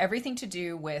 It has everything to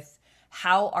do with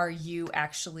how are you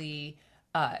actually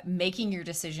making your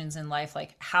decisions in life?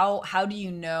 Like how do you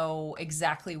know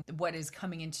exactly what is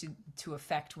coming into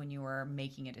effect when you are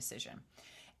making a decision?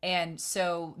 And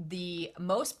so the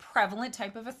most prevalent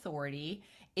type of authority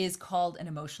is called an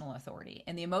emotional authority.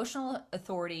 And the emotional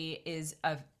authority is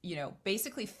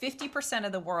basically 50%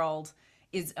 of the world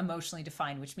is emotionally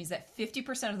defined, which means that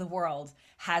 50% of the world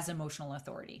has emotional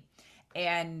authority.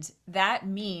 And that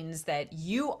means that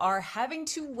you are having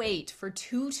to wait for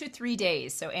 2 to 3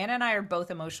 days. So Anna and I are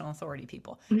both emotional authority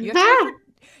people. You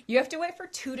have to wait for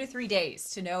 2 to 3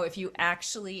 days to know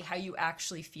how you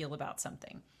actually feel about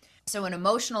something. So an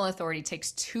emotional authority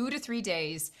takes 2 to 3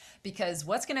 days, because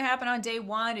what's going to happen on day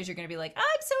 1 is you're going to be like,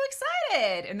 I'm so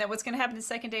excited. And then what's going to happen the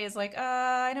second day is like,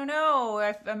 I don't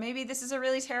know, maybe this is a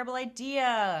really terrible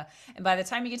idea. And by the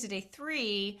time you get to day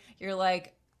 3, you're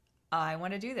like, I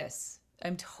want to do this.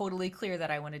 I'm totally clear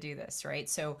that I want to do this, right?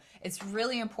 So it's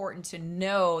really important to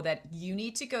know that you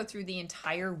need to go through the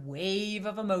entire wave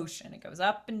of emotion. It goes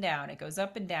up and down, it goes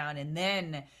up and down, and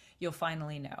then you'll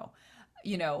finally know.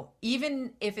 you know,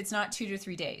 even if it's not 2 to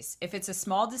 3 days, if it's a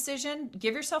small decision,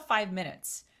 give yourself 5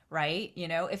 minutes, right? You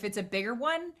know, if it's a bigger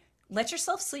one, let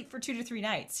yourself sleep for 2 to 3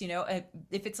 nights. You know,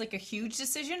 if it's like a huge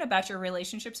decision about your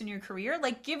relationships and your career,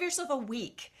 like give yourself a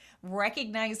week.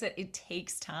 Recognize that it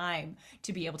takes time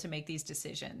to be able to make these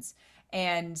decisions.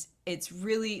 And it's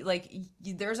really like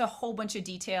there's a whole bunch of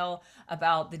detail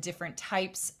about the different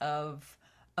types of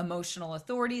emotional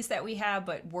authorities that we have,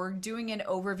 but we're doing an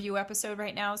overview episode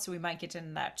right now, so we might get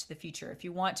into that to the future. If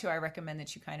you want to, I recommend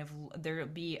that you kind of, there'll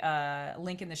be a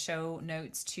link in the show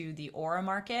notes to the Aura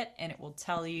Market, and it will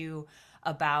tell you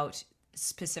about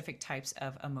specific types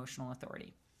of emotional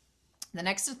authority. The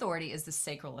next authority is the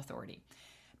sacral authority.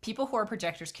 People who are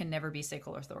projectors can never be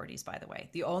sacral authorities, by the way.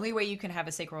 The only way you can have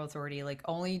a sacral authority, like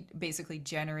only basically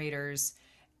generators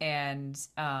and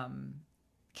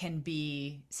can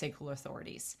be sacral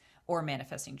authorities or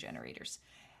manifesting generators.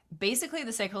 Basically,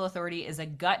 the sacral authority is a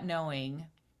gut knowing.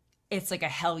 It's like a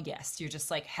hell yes. You're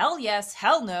just like, hell yes,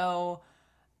 hell no,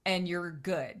 and you're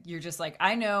good. You're just like,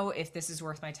 I know if this is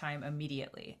worth my time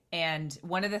immediately. And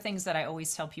one of the things that I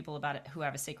always tell people about it who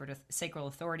have a sacral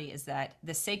authority is that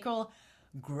the sacral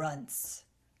grunts.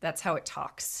 That's how it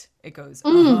talks. It goes,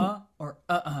 or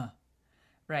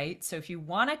right? So if you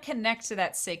want to connect to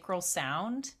that sacral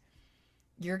sound,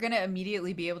 you're going to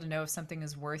immediately be able to know if something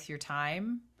is worth your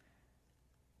time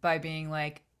by being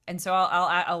like, and so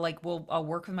I'll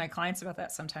work with my clients about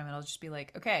that sometime, and I'll just be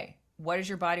like, okay, what does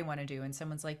your body want to do? And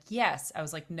someone's like, yes. I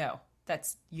was like, no,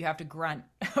 you have to grunt.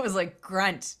 I was like,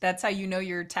 grunt. That's how you know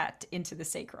you're tapped into the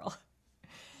sacral.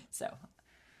 So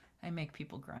I make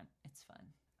people grunt. It's fun.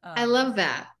 I love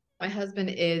that. My husband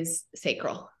is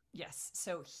sacral. Yes.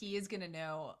 So he is going to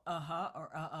know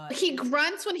or He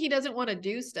grunts when he doesn't want to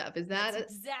do stuff. Is that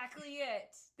exactly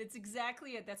it? That's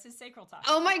exactly it. That's his sacral talking.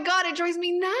 Oh my God, it drives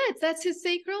me nuts. That's his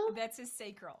sacral? That's his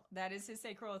sacral. That is his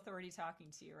sacral authority talking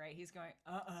to you, right? He's going,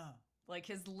 Like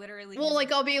his literally. Well,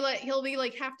 like he'll be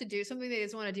like, have to do something that he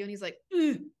doesn't want to do. And he's like,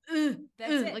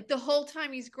 That's it. Like the whole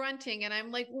time he's grunting. And I'm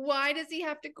like, why does he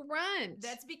have to grunt?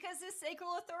 That's because his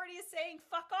sacral authority is saying,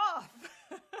 fuck off.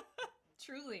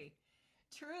 Truly.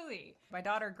 My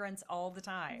daughter grunts all the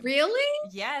time. Really?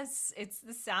 Yes. It's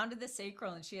the sound of the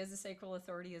sacral, and she has a sacral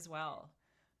authority as well.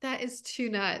 That is too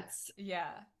nuts.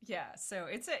 Yeah. So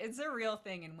it's a real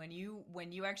thing. And when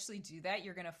you actually do that,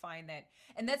 you're going to find that,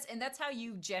 and that's how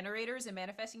you generators and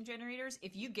manifesting generators,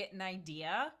 if you get an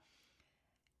idea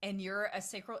and you're a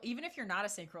sacral, even if you're not a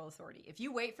sacral authority, if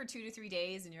you wait for 2 to 3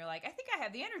 days and you're like, I think I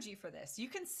have the energy for this, you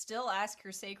can still ask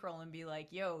your sacral and be like,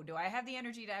 yo, do I have the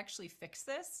energy to actually fix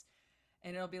this?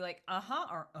 And it'll be like,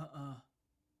 or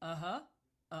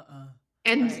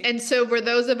And right? and so for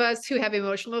those of us who have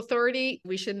emotional authority,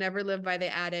 we should never live by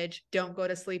the adage, don't go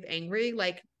to sleep angry.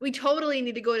 Like we totally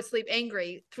need to go to sleep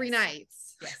angry 3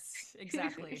 nights. Yes,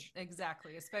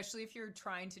 exactly. Especially if you're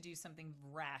trying to do something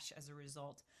rash as a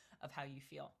result of how you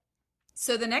feel.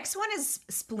 So the next one is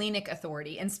splenic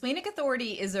authority. And splenic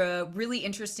authority is a really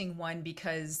interesting one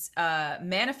because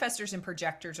manifestors and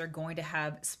projectors are going to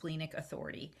have splenic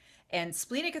authority. And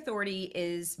splenic authority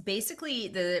is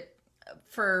basically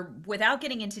without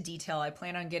getting into detail, I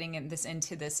plan on getting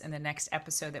into this in the next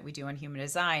episode that we do on human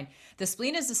design. The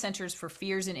spleen is the centers for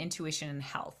fears and intuition and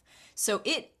health. So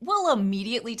it will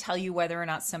immediately tell you whether or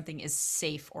not something is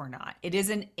safe or not. It is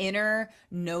an inner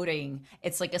noting.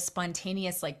 It's like a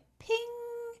spontaneous, like ping,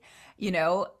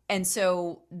 and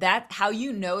so that how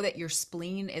you know that your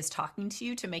spleen is talking to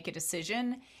you to make a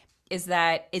decision is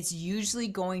that it's usually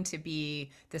going to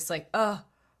be this like,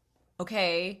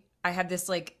 okay, I have this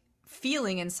like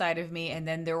feeling inside of me, and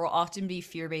then there will often be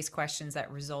fear-based questions that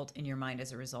result in your mind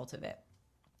as a result of it.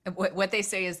 What they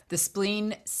say is the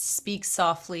spleen speaks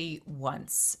softly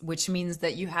once, which means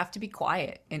that you have to be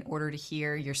quiet in order to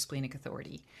hear your splenic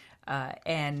authority.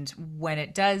 And when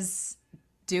it does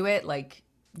do it, like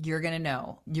you're going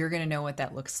to know what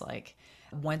that looks like.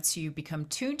 Once you become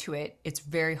tuned to it, it's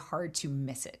very hard to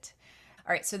miss it.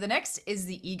 All right, so the next is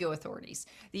the ego authorities.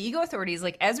 The ego authorities,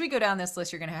 like as we go down this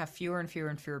list, you're going to have fewer and fewer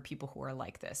and fewer people who are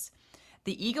like this.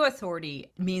 The ego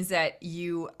authority means that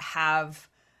you're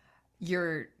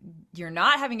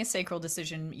not having a sacral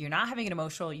decision, you're not having an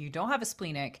emotional, you don't have a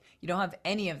splenic, you don't have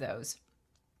any of those.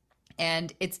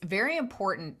 And it's very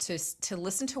important to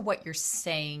listen to what you're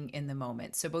saying in the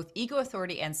moment. So both ego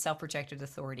authority and self-projected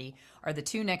authority are the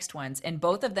 2 next ones. And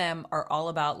both of them are all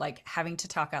about like having to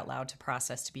talk out loud to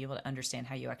process, to be able to understand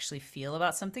how you actually feel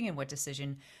about something and what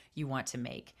decision you want to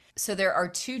make. So there are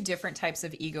 2 different types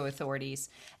of ego authorities.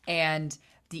 And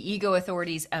The ego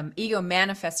authorities, ego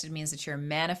manifested means that you're a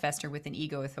manifester with an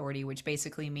ego authority, which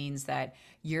basically means that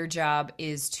your job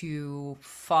is to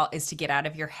get out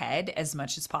of your head as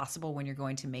much as possible when you're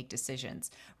going to make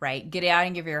decisions, right? Get out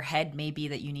of your head may be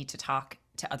that you need to talk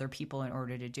to other people in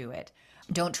order to do it.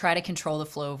 Don't try to control the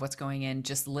flow of what's going in.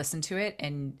 Just listen to it,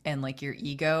 and like your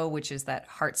ego, which is that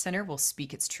heart center, will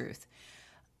speak its truth.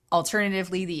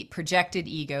 Alternatively, the projected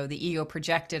ego, the ego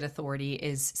projected authority,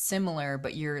 is similar,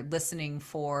 but you're listening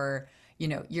for,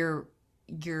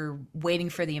 you're waiting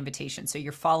for the invitation. So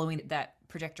you're following that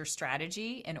projector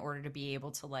strategy in order to be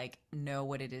able to like know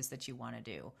what it is that you want to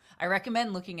do. I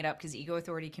recommend looking it up because ego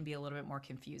authority can be a little bit more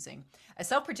confusing. A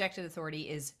self-projected authority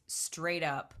is straight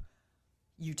up,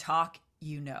 you talk,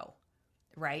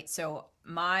 right? So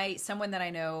someone that I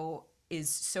know is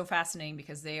so fascinating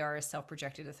because they are a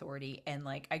self-projected authority, and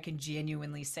like I can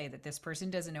genuinely say that this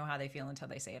person doesn't know how they feel until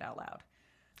they say it out loud.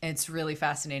 And it's really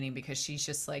fascinating because she's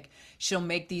just like, she'll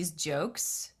make these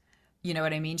jokes, you know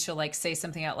what I mean? She'll like say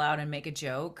something out loud and make a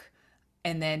joke,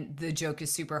 and then the joke is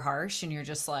super harsh and you're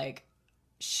just like,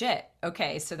 shit,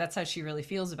 okay, so that's how she really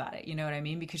feels about it, you know what I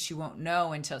mean? Because she won't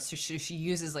know until, so she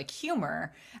uses like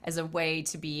humor as a way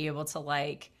to be able to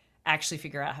like actually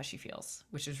figure out how she feels,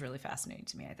 which is really fascinating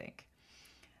to me, I think.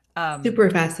 Super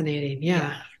fascinating.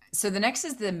 Yeah. So the next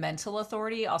is the mental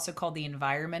authority, also called the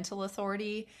environmental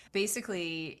authority.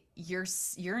 Basically, your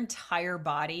entire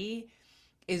body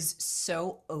is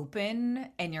so open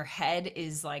and your head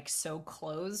is like so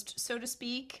closed, so to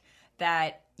speak,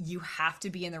 that you have to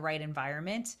be in the right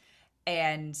environment.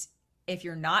 And if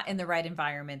you're not in the right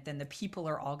environment, then the people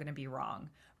are all going to be wrong.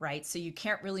 Right. So you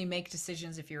can't really make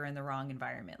decisions if you're in the wrong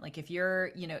environment. Like if your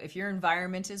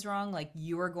environment is wrong, like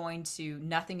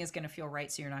nothing is going to feel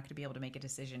right. So you're not going to be able to make a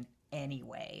decision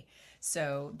anyway.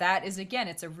 So that is, again,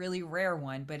 it's a really rare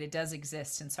one, but it does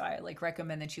exist. And so I like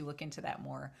recommend that you look into that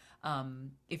more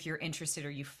if you're interested or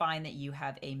you find that you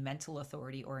have a mental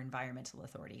authority or environmental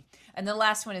authority. And the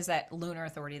last one is that lunar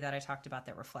authority that I talked about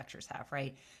that reflectors have,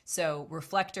 right? So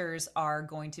reflectors are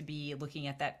going to be looking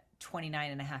at that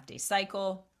 29.5-day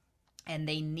cycle, and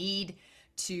they need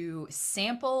to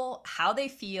sample how they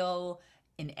feel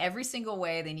in every single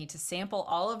way. They need to sample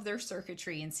all of their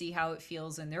circuitry and see how it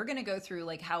feels. And they're going to go through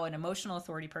like how an emotional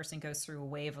authority person goes through a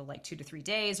wave of like 2 to 3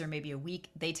 days or maybe a week.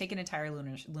 They take an entire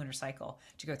lunar cycle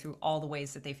to go through all the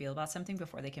ways that they feel about something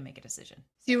before they can make a decision.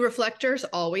 Do reflectors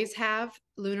always have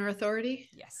lunar authority?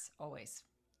 Yes, always.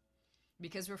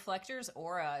 Because reflectors'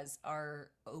 auras are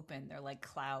open. They're like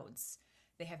clouds.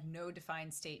 They have no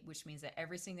defined state, which means that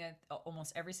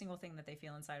almost every single thing that they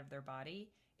feel inside of their body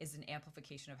is an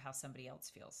amplification of how somebody else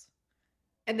feels.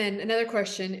 And then another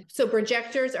question. So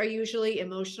projectors are usually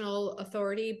emotional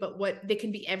authority, but they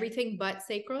can be everything but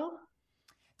sacral?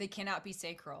 They cannot be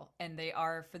sacral, and they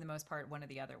are, for the most part, one of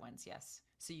the other ones, yes.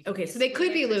 So you can okay, so they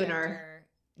could be projector. Lunar.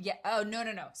 Yeah. Oh,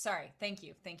 no. Sorry. Thank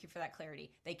you for that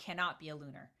clarity. They cannot be a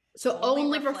lunar. So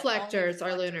only reflectors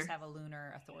are lunar. Have a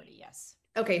lunar authority, yes.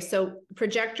 Okay, so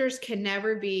projectors can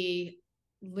never be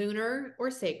lunar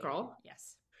or sacral.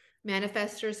 Yes.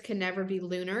 Manifestors can never be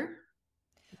lunar.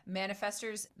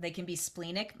 Manifestors, they can be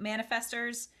splenic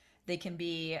manifestors. They can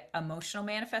be emotional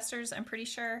manifestors, I'm pretty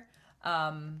sure.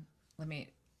 I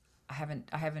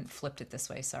haven't flipped it this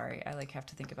way. Sorry. I have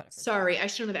to think about it. Sorry, I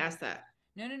shouldn't have asked that.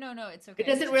 No. It's okay. It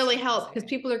doesn't really help because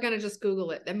people are going to just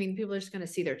Google it. I mean, people are just going to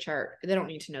see their chart. They don't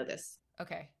need to know this.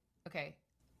 Okay.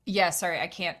 Yeah, sorry. I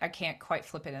can't quite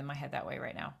flip it in my head that way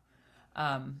right now.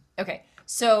 Okay.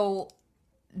 So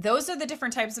those are the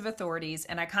different types of authorities.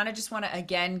 And I kind of just want to,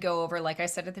 again, go over, like I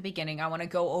said at the beginning, I want to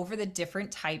go over the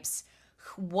different types.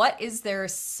 What is their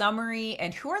summary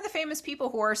and who are the famous people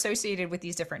who are associated with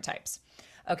these different types?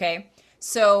 Okay.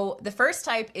 So the first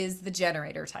type is the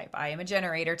generator type. I am a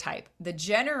generator type. The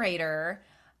generator,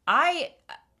 I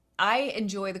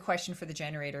enjoy the question for the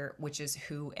generator, which is,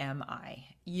 who am I?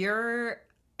 Your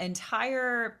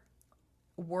entire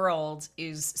world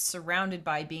is surrounded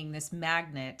by being this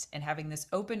magnet and having this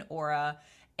open aura,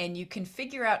 and you can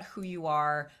figure out who you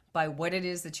are by what it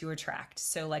is that you attract.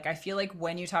 So like, I feel like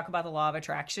when you talk about the law of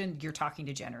attraction, you're talking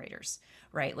to generators,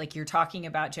 right? Like you're talking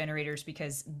about generators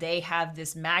because they have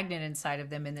this magnet inside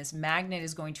of them, and this magnet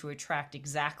is going to attract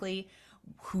exactly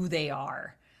who they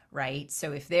are. Right.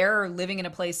 So if they're living in a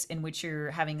place in which you're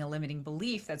having a limiting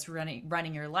belief that's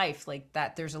running your life like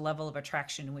that, there's a level of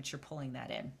attraction in which you're pulling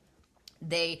that in.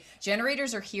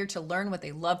 Generators are here to learn what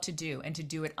they love to do and to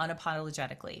do it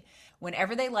unapologetically.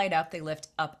 Whenever they light up, they lift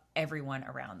up everyone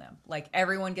around them. Like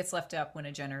everyone gets lifted up when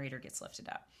a generator gets lifted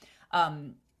up.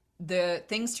 The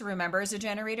things to remember as a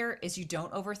generator is you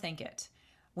don't overthink it.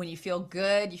 When you feel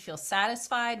good, you feel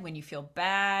satisfied. When you feel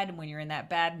bad, when you're in that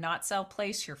bad not self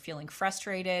place, you're feeling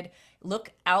frustrated.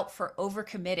 Look out for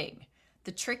overcommitting.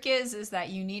 The trick is that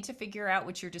you need to figure out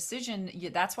what your decision,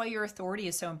 that's why your authority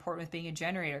is so important with being a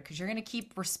generator, because you're going to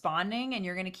keep responding and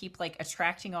you're going to keep like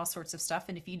attracting all sorts of stuff.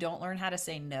 And if you don't learn how to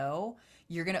say no,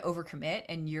 you're going to overcommit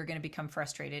and you're going to become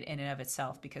frustrated in and of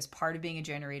itself, because part of being a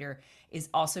generator is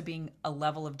also being a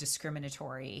level of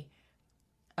discriminatory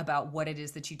about what it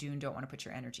is that you do and don't want to put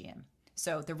your energy in.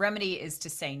 So the remedy is to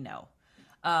say no.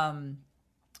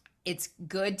 It's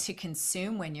good to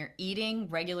consume when you're eating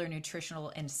regular,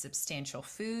 nutritional, and substantial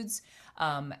foods.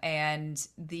 And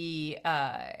the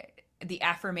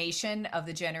affirmation of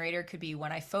the generator could be,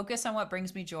 when I focus on what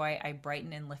brings me joy, I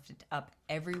brighten and lift up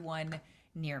everyone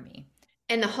near me.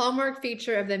 And the hallmark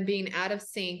feature of them being out of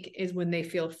sync is when they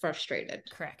feel frustrated.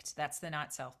 Correct. That's the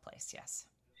not self place. Yes.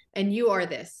 And you are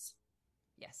this.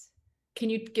 Yes. Can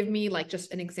you give me like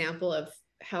just an example of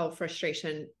how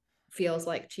frustration feels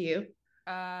like to you?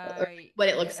 Or what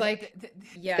it looks like?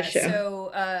 Yeah.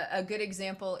 So a good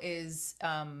example is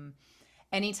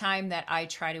anytime that I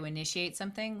try to initiate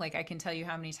something, like I can tell you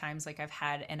how many times like I've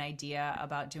had an idea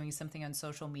about doing something on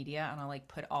social media and I like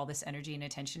put all this energy and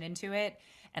attention into it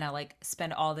and I like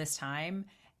spend all this time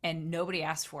and nobody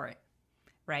asked for it.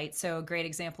 Right. So a great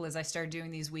example is I started doing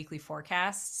these weekly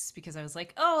forecasts because I was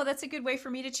like, oh, that's a good way for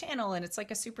me to channel. And it's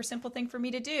like a super simple thing for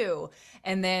me to do.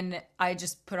 And then I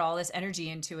just put all this energy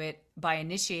into it by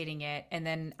initiating it. And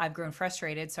then I've grown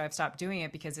frustrated. So I've stopped doing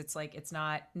it because it's like, it's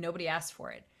not, nobody asked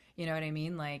for it. You know what I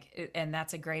mean? Like, and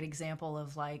that's a great example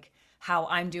of like how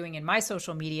I'm doing in my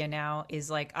social media now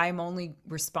is like, I'm only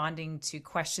responding to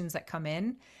questions that come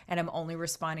in and I'm only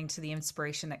responding to the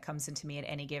inspiration that comes into me at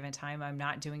any given time. I'm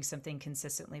not doing something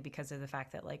consistently because of the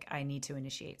fact that like I need to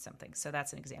initiate something. So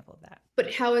that's an example of that.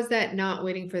 But how is that not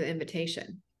waiting for the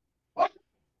invitation?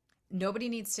 Nobody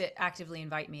needs to actively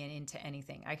invite me into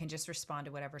anything. I can just respond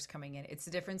to whatever's coming in. It's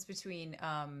the difference between,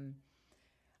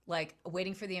 like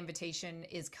waiting for the invitation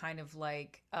is kind of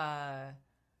like,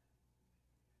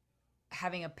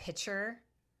 having a pitcher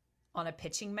on a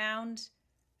pitching mound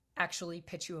actually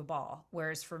pitch you a ball.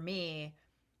 Whereas for me,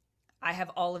 I have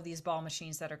all of these ball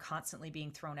machines that are constantly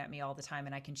being thrown at me all the time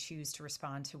and I can choose to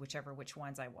respond to which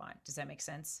ones I want. Does that make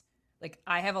sense? Like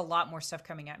I have a lot more stuff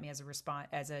coming at me as a response,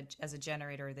 as a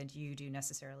generator than you do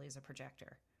necessarily as a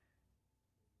projector.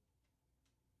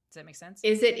 Does that make sense?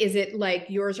 Is it like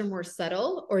yours are more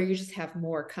subtle or you just have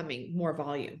more coming, more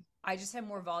volume? I just have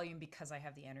more volume because I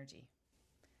have the energy.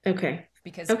 Okay.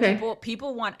 Because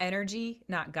people want energy,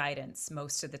 not guidance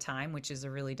most of the time, which is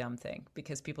a really dumb thing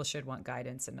because people should want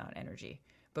guidance and not energy.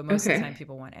 But most of the time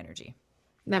people want energy.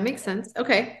 That makes sense.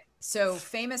 Okay. So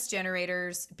famous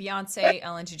generators, Beyonce,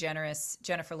 Ellen DeGeneres,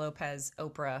 Jennifer Lopez,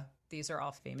 Oprah, these are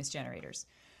all famous generators.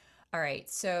 All right.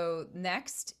 So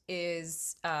next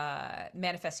is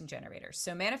manifesting generators.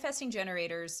 So manifesting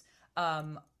generators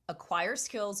acquire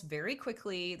skills very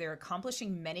quickly. They're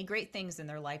accomplishing many great things in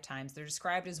their lifetimes. They're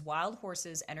described as wild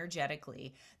horses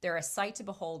energetically. They're a sight to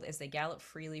behold as they gallop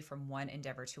freely from one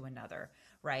endeavor to another,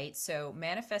 right? So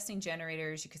manifesting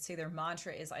generators, you could say their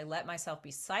mantra is, I let myself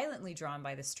be silently drawn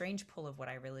by the strange pull of what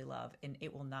I really love, and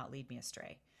it will not lead me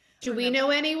astray. Do we know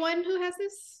anyone who has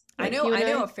this? Like I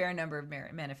know a fair number of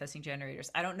manifesting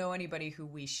generators. I don't know anybody who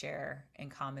we share in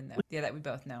common though. Yeah, that we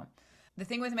both know. The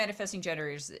thing with manifesting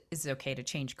generators is it's okay to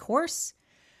change course.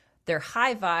 Their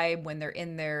high vibe when they're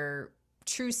in their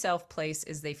true self place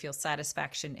is they feel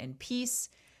satisfaction and peace.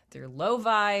 Their low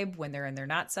vibe when they're in their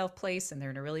not self place and they're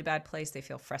in a really bad place, they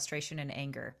feel frustration and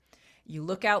anger. You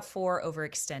look out for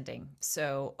overextending.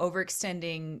 So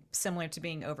overextending, similar to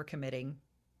being overcommitting.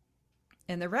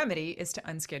 And the remedy is to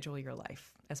unschedule your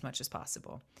life as much as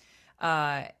possible.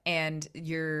 And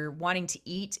you're wanting to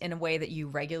eat in a way that you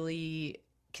regularly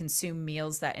consume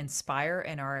meals that inspire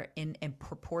and are in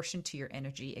proportion to your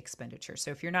energy expenditure.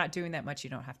 So if you're not doing that much, you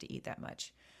don't have to eat that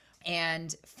much.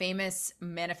 And famous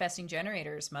manifesting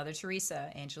generators, Mother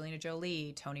Teresa, Angelina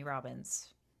Jolie, Tony Robbins,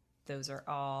 those are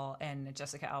all, and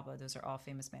Jessica Alba, those are all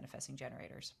famous manifesting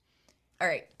generators. All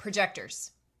right,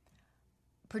 projectors.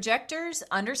 Projectors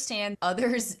understand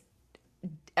others,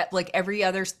 like every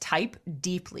other type,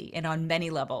 deeply and on many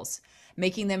levels,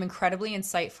 making them incredibly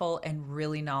insightful and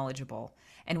really knowledgeable.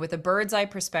 And with a bird's eye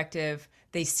perspective,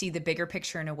 they see the bigger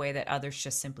picture in a way that others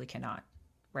just simply cannot,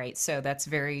 right? So that's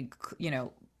very,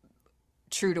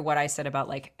 true to what I said about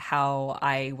like how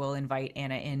I will invite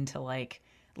Anna in to like,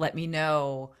 let me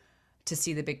know to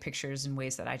see the big pictures in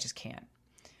ways that I just can't.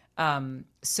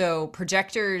 So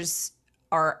projectors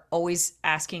are always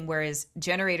asking, whereas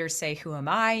generators say, who am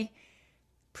I?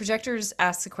 projectors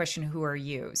ask the question, who are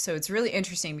you? So it's really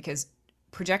interesting because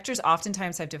projectors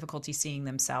oftentimes have difficulty seeing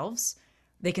themselves.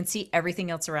 They can see everything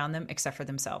else around them except for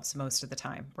themselves most of the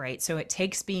time, right? So it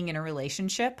takes being in a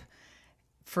relationship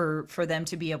for them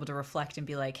to be able to reflect and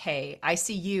be like, hey, I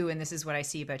see you and this is what I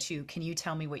see about you. Can you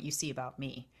tell me what you see about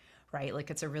me? Right?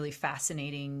 Like, it's a really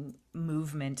fascinating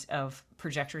movement of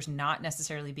projectors not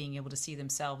necessarily being able to see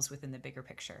themselves within the bigger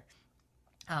picture.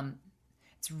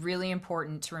 It's really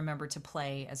important to remember to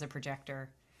play as a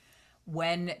projector.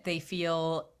 When they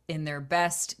feel in their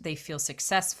best, they feel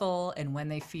successful. And when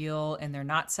they feel in their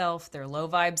not self, their low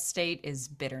vibe state is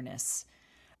bitterness.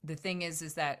 The thing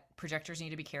is that projectors need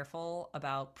to be careful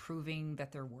about proving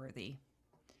that they're worthy,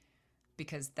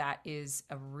 because that is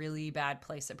a really bad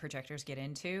place that projectors get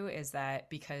into, is that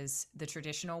because the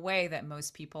traditional way that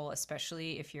most people,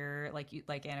 especially if you're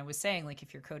like Anna was saying, like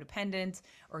if you're codependent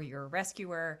or you're a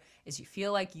rescuer, is you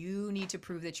feel like you need to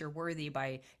prove that you're worthy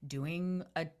by doing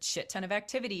a shit ton of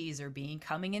activities or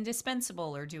becoming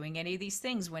indispensable or doing any of these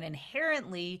things, when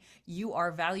inherently you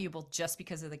are valuable just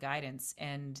because of the guidance.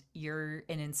 And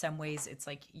in some ways it's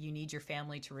like you need your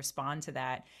family to respond to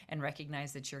that and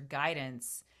recognize that your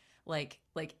guidance, like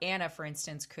Anna, for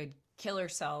instance, could kill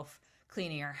herself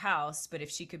cleaning her house, but if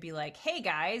she could be like, hey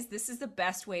guys, this is the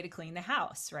best way to clean the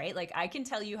house, right? Like, I can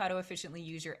tell you how to efficiently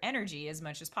use your energy as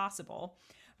much as possible,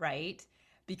 right?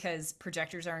 Because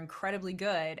projectors are incredibly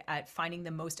good at finding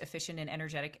the most efficient and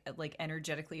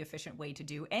energetically efficient way to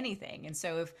do anything. And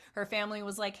so if her family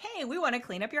was like, hey, we want to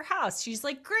clean up your house, she's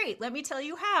like, great, let me tell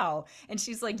you how. And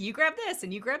she's like, you grab this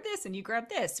and you grab this and you grab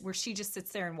this, where she just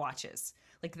sits there and watches.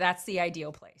 Like, that's the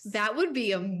ideal place. That would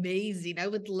be amazing. I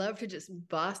would love to just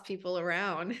boss people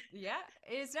around. Yeah,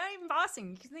 it's not even bossing.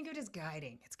 You can think of it as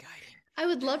guiding. It's guiding. I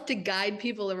would love to guide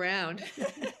people around.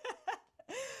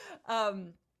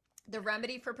 The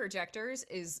remedy for projectors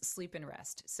is sleep and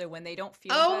rest. So when they don't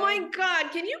feel Oh good, my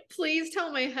God. Can you please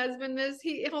tell my husband this?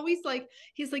 He's like,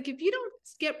 if you don't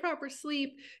get proper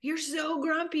sleep, you're so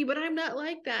grumpy, but I'm not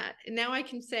like that. And now I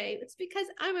can say, it's because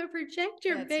I'm a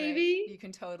projector, that's baby. right. You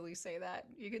can totally say that.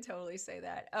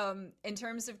 In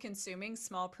terms of consuming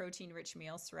small protein rich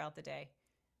meals throughout the day.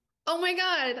 Oh my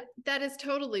God. That is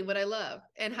totally what I love.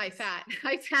 And high fat,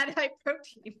 high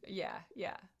protein. Yeah.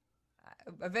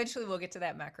 Eventually we'll get to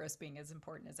that macros being as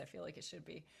important as I feel like it should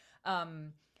be.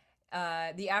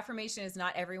 The affirmation is,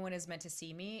 not everyone is meant to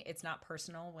see me. It's not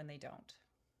personal when they don't.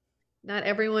 Not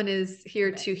everyone is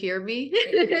here to hear me.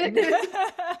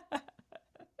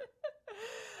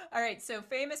 All right. So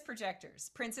famous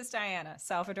projectors: Princess Diana,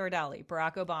 Salvador Dali,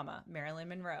 Barack Obama, Marilyn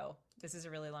Monroe. This is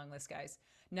a really long list, guys.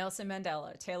 Nelson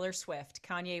Mandela, Taylor Swift,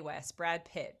 Kanye West, Brad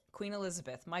Pitt, Queen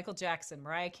Elizabeth, Michael Jackson,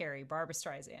 Mariah Carey, Barbra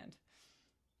Streisand.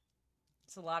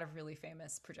 It's a lot of really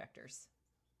famous projectors.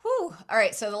 Whew. All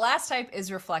right, so the last type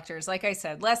is reflectors. Like I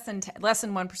said, less than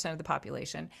 1% of the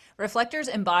population. Reflectors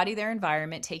embody their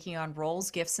environment, taking on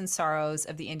roles, gifts, and sorrows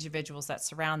of the individuals that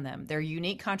surround them. Their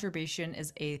unique contribution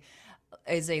is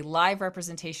a live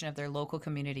representation of their local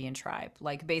community and tribe.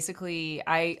 Like, basically,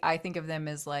 I think of them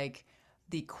as like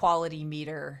the quality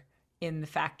meter in the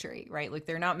factory, right? Like,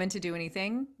 they're not meant to do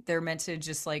anything. They're meant to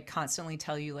just like constantly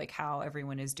tell you like how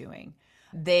everyone is doing.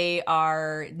 They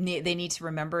need to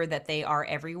remember that they are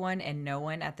everyone and no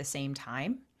one at the same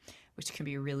time, which can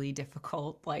be really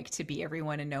difficult, like to be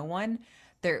everyone and no one.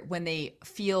 When they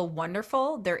feel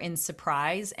wonderful, they're in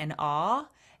surprise and awe.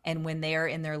 And when they are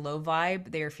in their low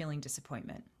vibe, they are feeling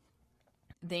disappointment.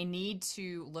 They need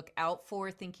to look out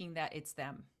for thinking that it's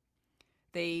them.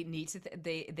 They need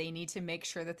to make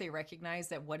sure that they recognize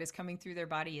that what is coming through their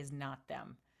body is not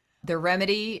them. The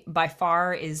remedy by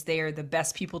far is they're the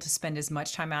best people to spend as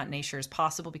much time out in nature as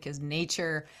possible, because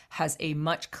nature has a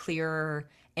much clearer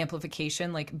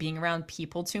amplification. Like, being around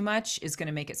people too much is going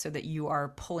to make it so that you are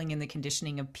pulling in the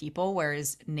conditioning of people,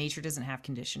 whereas nature doesn't have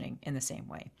conditioning in the same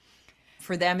way.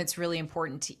 For them, it's really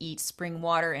important to eat spring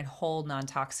water and whole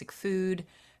non-toxic food,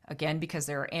 again, because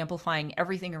they're amplifying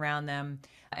everything around them.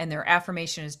 And their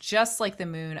affirmation is, just like the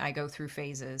moon, I go through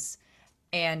phases.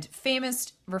 And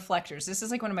famous reflectors. This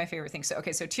is like one of my favorite things.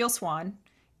 So Teal Swan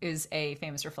is a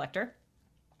famous reflector.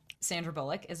 Sandra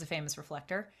Bullock is a famous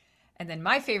reflector. And then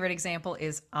my favorite example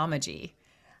is Amaji.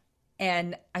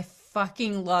 And I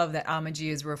fucking love that Amaji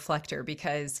is a reflector,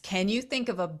 because can you think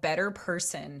of a better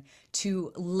person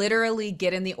to literally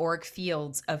get in the auric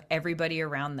fields of everybody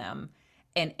around them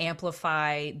and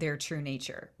amplify their true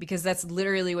nature? Because that's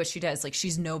literally what she does. Like,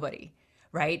 she's nobody.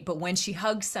 Right? But when she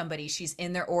hugs somebody, she's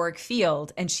in their auric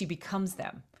field and she becomes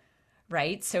them.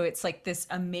 Right? So it's like this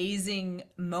amazing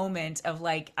moment of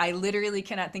like, I literally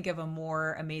cannot think of a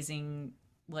more amazing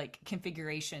like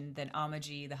configuration than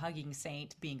Amaji, the hugging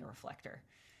saint, being a reflector.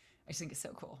 I just think it's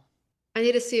so cool. I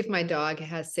need to see if my dog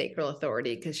has sacral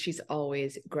authority because she's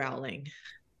always growling.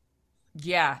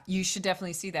 Yeah, you should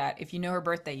definitely see that. If you know her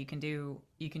birthday, you can do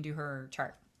her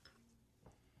chart.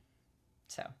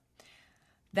 So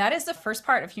that is the first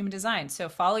part of human design. So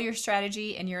follow your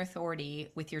strategy and your authority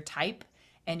with your type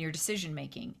and your decision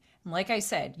making. And like I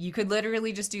said, you could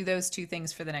literally just do those 2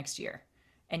 things for the next year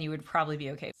and you would probably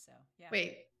be okay. So yeah.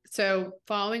 Wait, so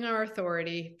following our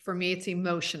authority, for me, it's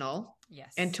emotional.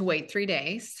 Yes. And to wait 3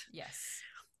 days. Yes.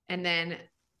 And then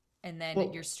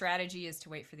your strategy is to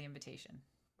wait for the invitation.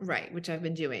 Right, which I've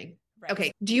been doing. Right.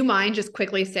 Okay. Do you mind just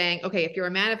quickly saying, okay, if you're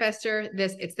a manifester,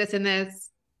 it's this and this?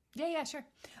 Yeah, sure.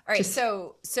 All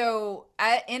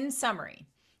right. In summary,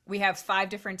 we have 5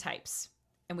 different types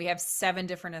and we have 7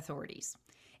 different authorities.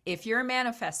 If you're a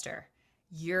manifester,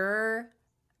 your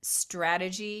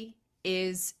strategy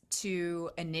is to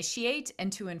initiate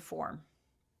and to inform.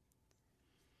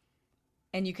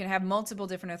 And you can have multiple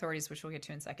different authorities, which we'll get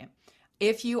to in a second.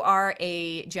 If you are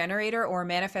a generator or a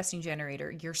manifesting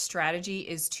generator, your strategy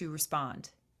is to respond.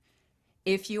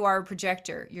 If you are a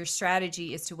projector, your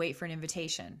strategy is to wait for an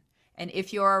invitation. And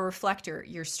if you are a reflector,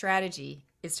 your strategy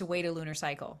is to wait a lunar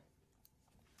cycle.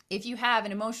 If you have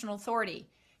an emotional authority,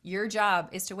 your job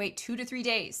is to wait 2 to 3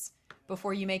 days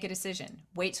before you make a decision.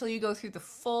 Wait till you go through the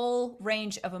full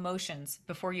range of emotions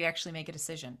before you actually make a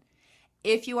decision.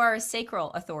 If you are a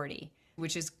sacral authority,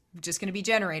 which is just going to be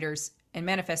generators and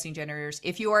manifesting generators,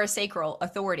 if you are a sacral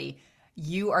authority,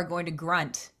 you are going to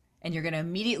grunt and you're going to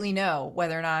immediately know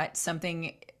whether or not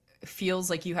something feels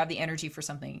like you have the energy for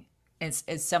something, as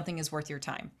something is worth your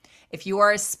time. If you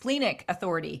are a splenic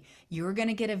authority, you're going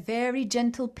to get a very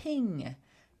gentle ping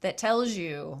that tells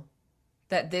you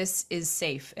that this is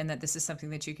safe and that this is something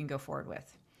that you can go forward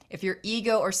with. If you're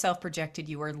ego or self-projected,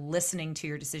 you are listening to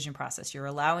your decision process. You're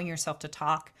allowing yourself to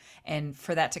talk and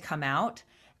for that to come out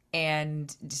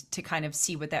and to kind of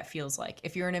see what that feels like.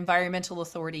 If you're an environmental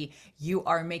authority, you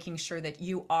are making sure that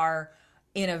you are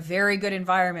in a very good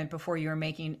environment before you're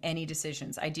making any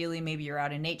decisions. Ideally, maybe you're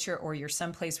out in nature or you're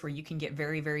someplace where you can get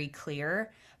very, very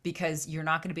clear, because you're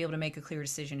not going to be able to make a clear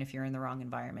decision if you're in the wrong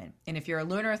environment. And if you're a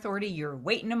lunar authority, you're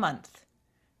waiting a month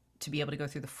to be able to go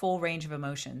through the full range of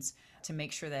emotions to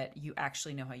make sure that you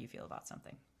actually know how you feel about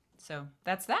something. So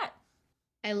that's that.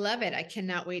 I love it. I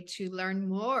cannot wait to learn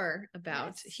more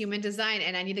about human design,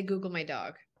 and I need to Google my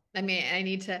dog. I mean, I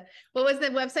need to, what was the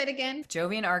website again?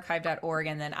 Jovianarchive.org.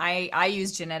 And then I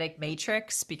use Genetic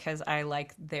Matrix because I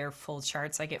like their full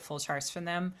charts. I get full charts from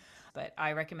them, but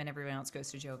I recommend everyone else goes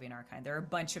to Jovian Archive. There are a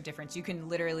bunch of different, you can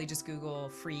literally just Google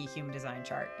free human design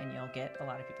chart and you'll get a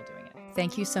lot of people doing it.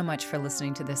 Thank you so much for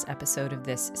listening to this episode of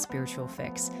This Spiritual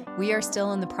Fix. We are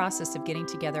still in the process of getting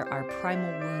together our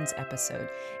Primal Wounds episode.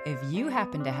 If you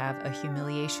happen to have a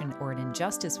humiliation or an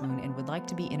injustice wound and would like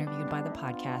to be interviewed by the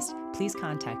podcast, please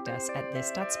contact us at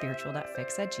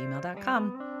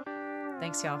this.spiritual.fix@gmail.com.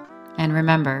 Thanks, y'all. And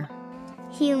remember,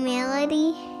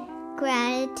 humility,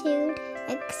 gratitude,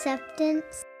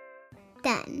 acceptance,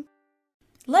 done.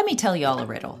 Let me tell y'all a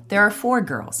riddle. There are 4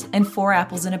 girls and 4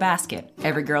 apples in a basket.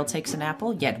 Every girl takes an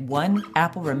apple, yet 1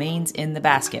 apple remains in the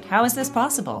basket. How is this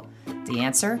possible? The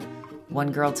answer?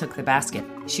 One girl took the basket.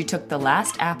 She took the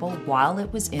last apple while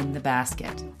it was in the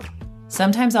basket.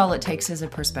 Sometimes all it takes is a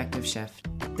perspective shift.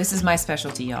 This is my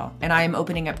specialty, y'all, and I am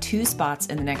opening up 2 spots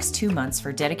in the next 2 months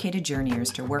for dedicated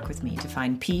journeyers to work with me to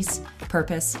find peace,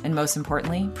 purpose, and most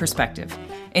importantly, perspective.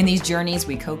 In these journeys,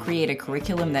 we co-create a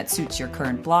curriculum that suits your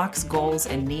current blocks, goals,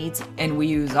 and needs, and we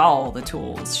use all the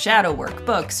tools: shadow work,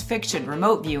 books, fiction,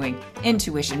 remote viewing,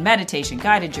 intuition, meditation,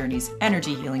 guided journeys,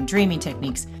 energy healing, dreaming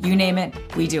techniques, you name it,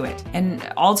 we do it,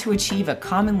 and all to achieve a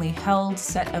commonly held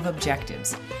set of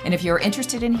objectives. And if you're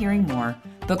interested in hearing more,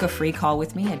 book a free call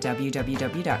with me at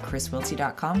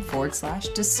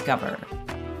www.chriswiltsey.com/discover.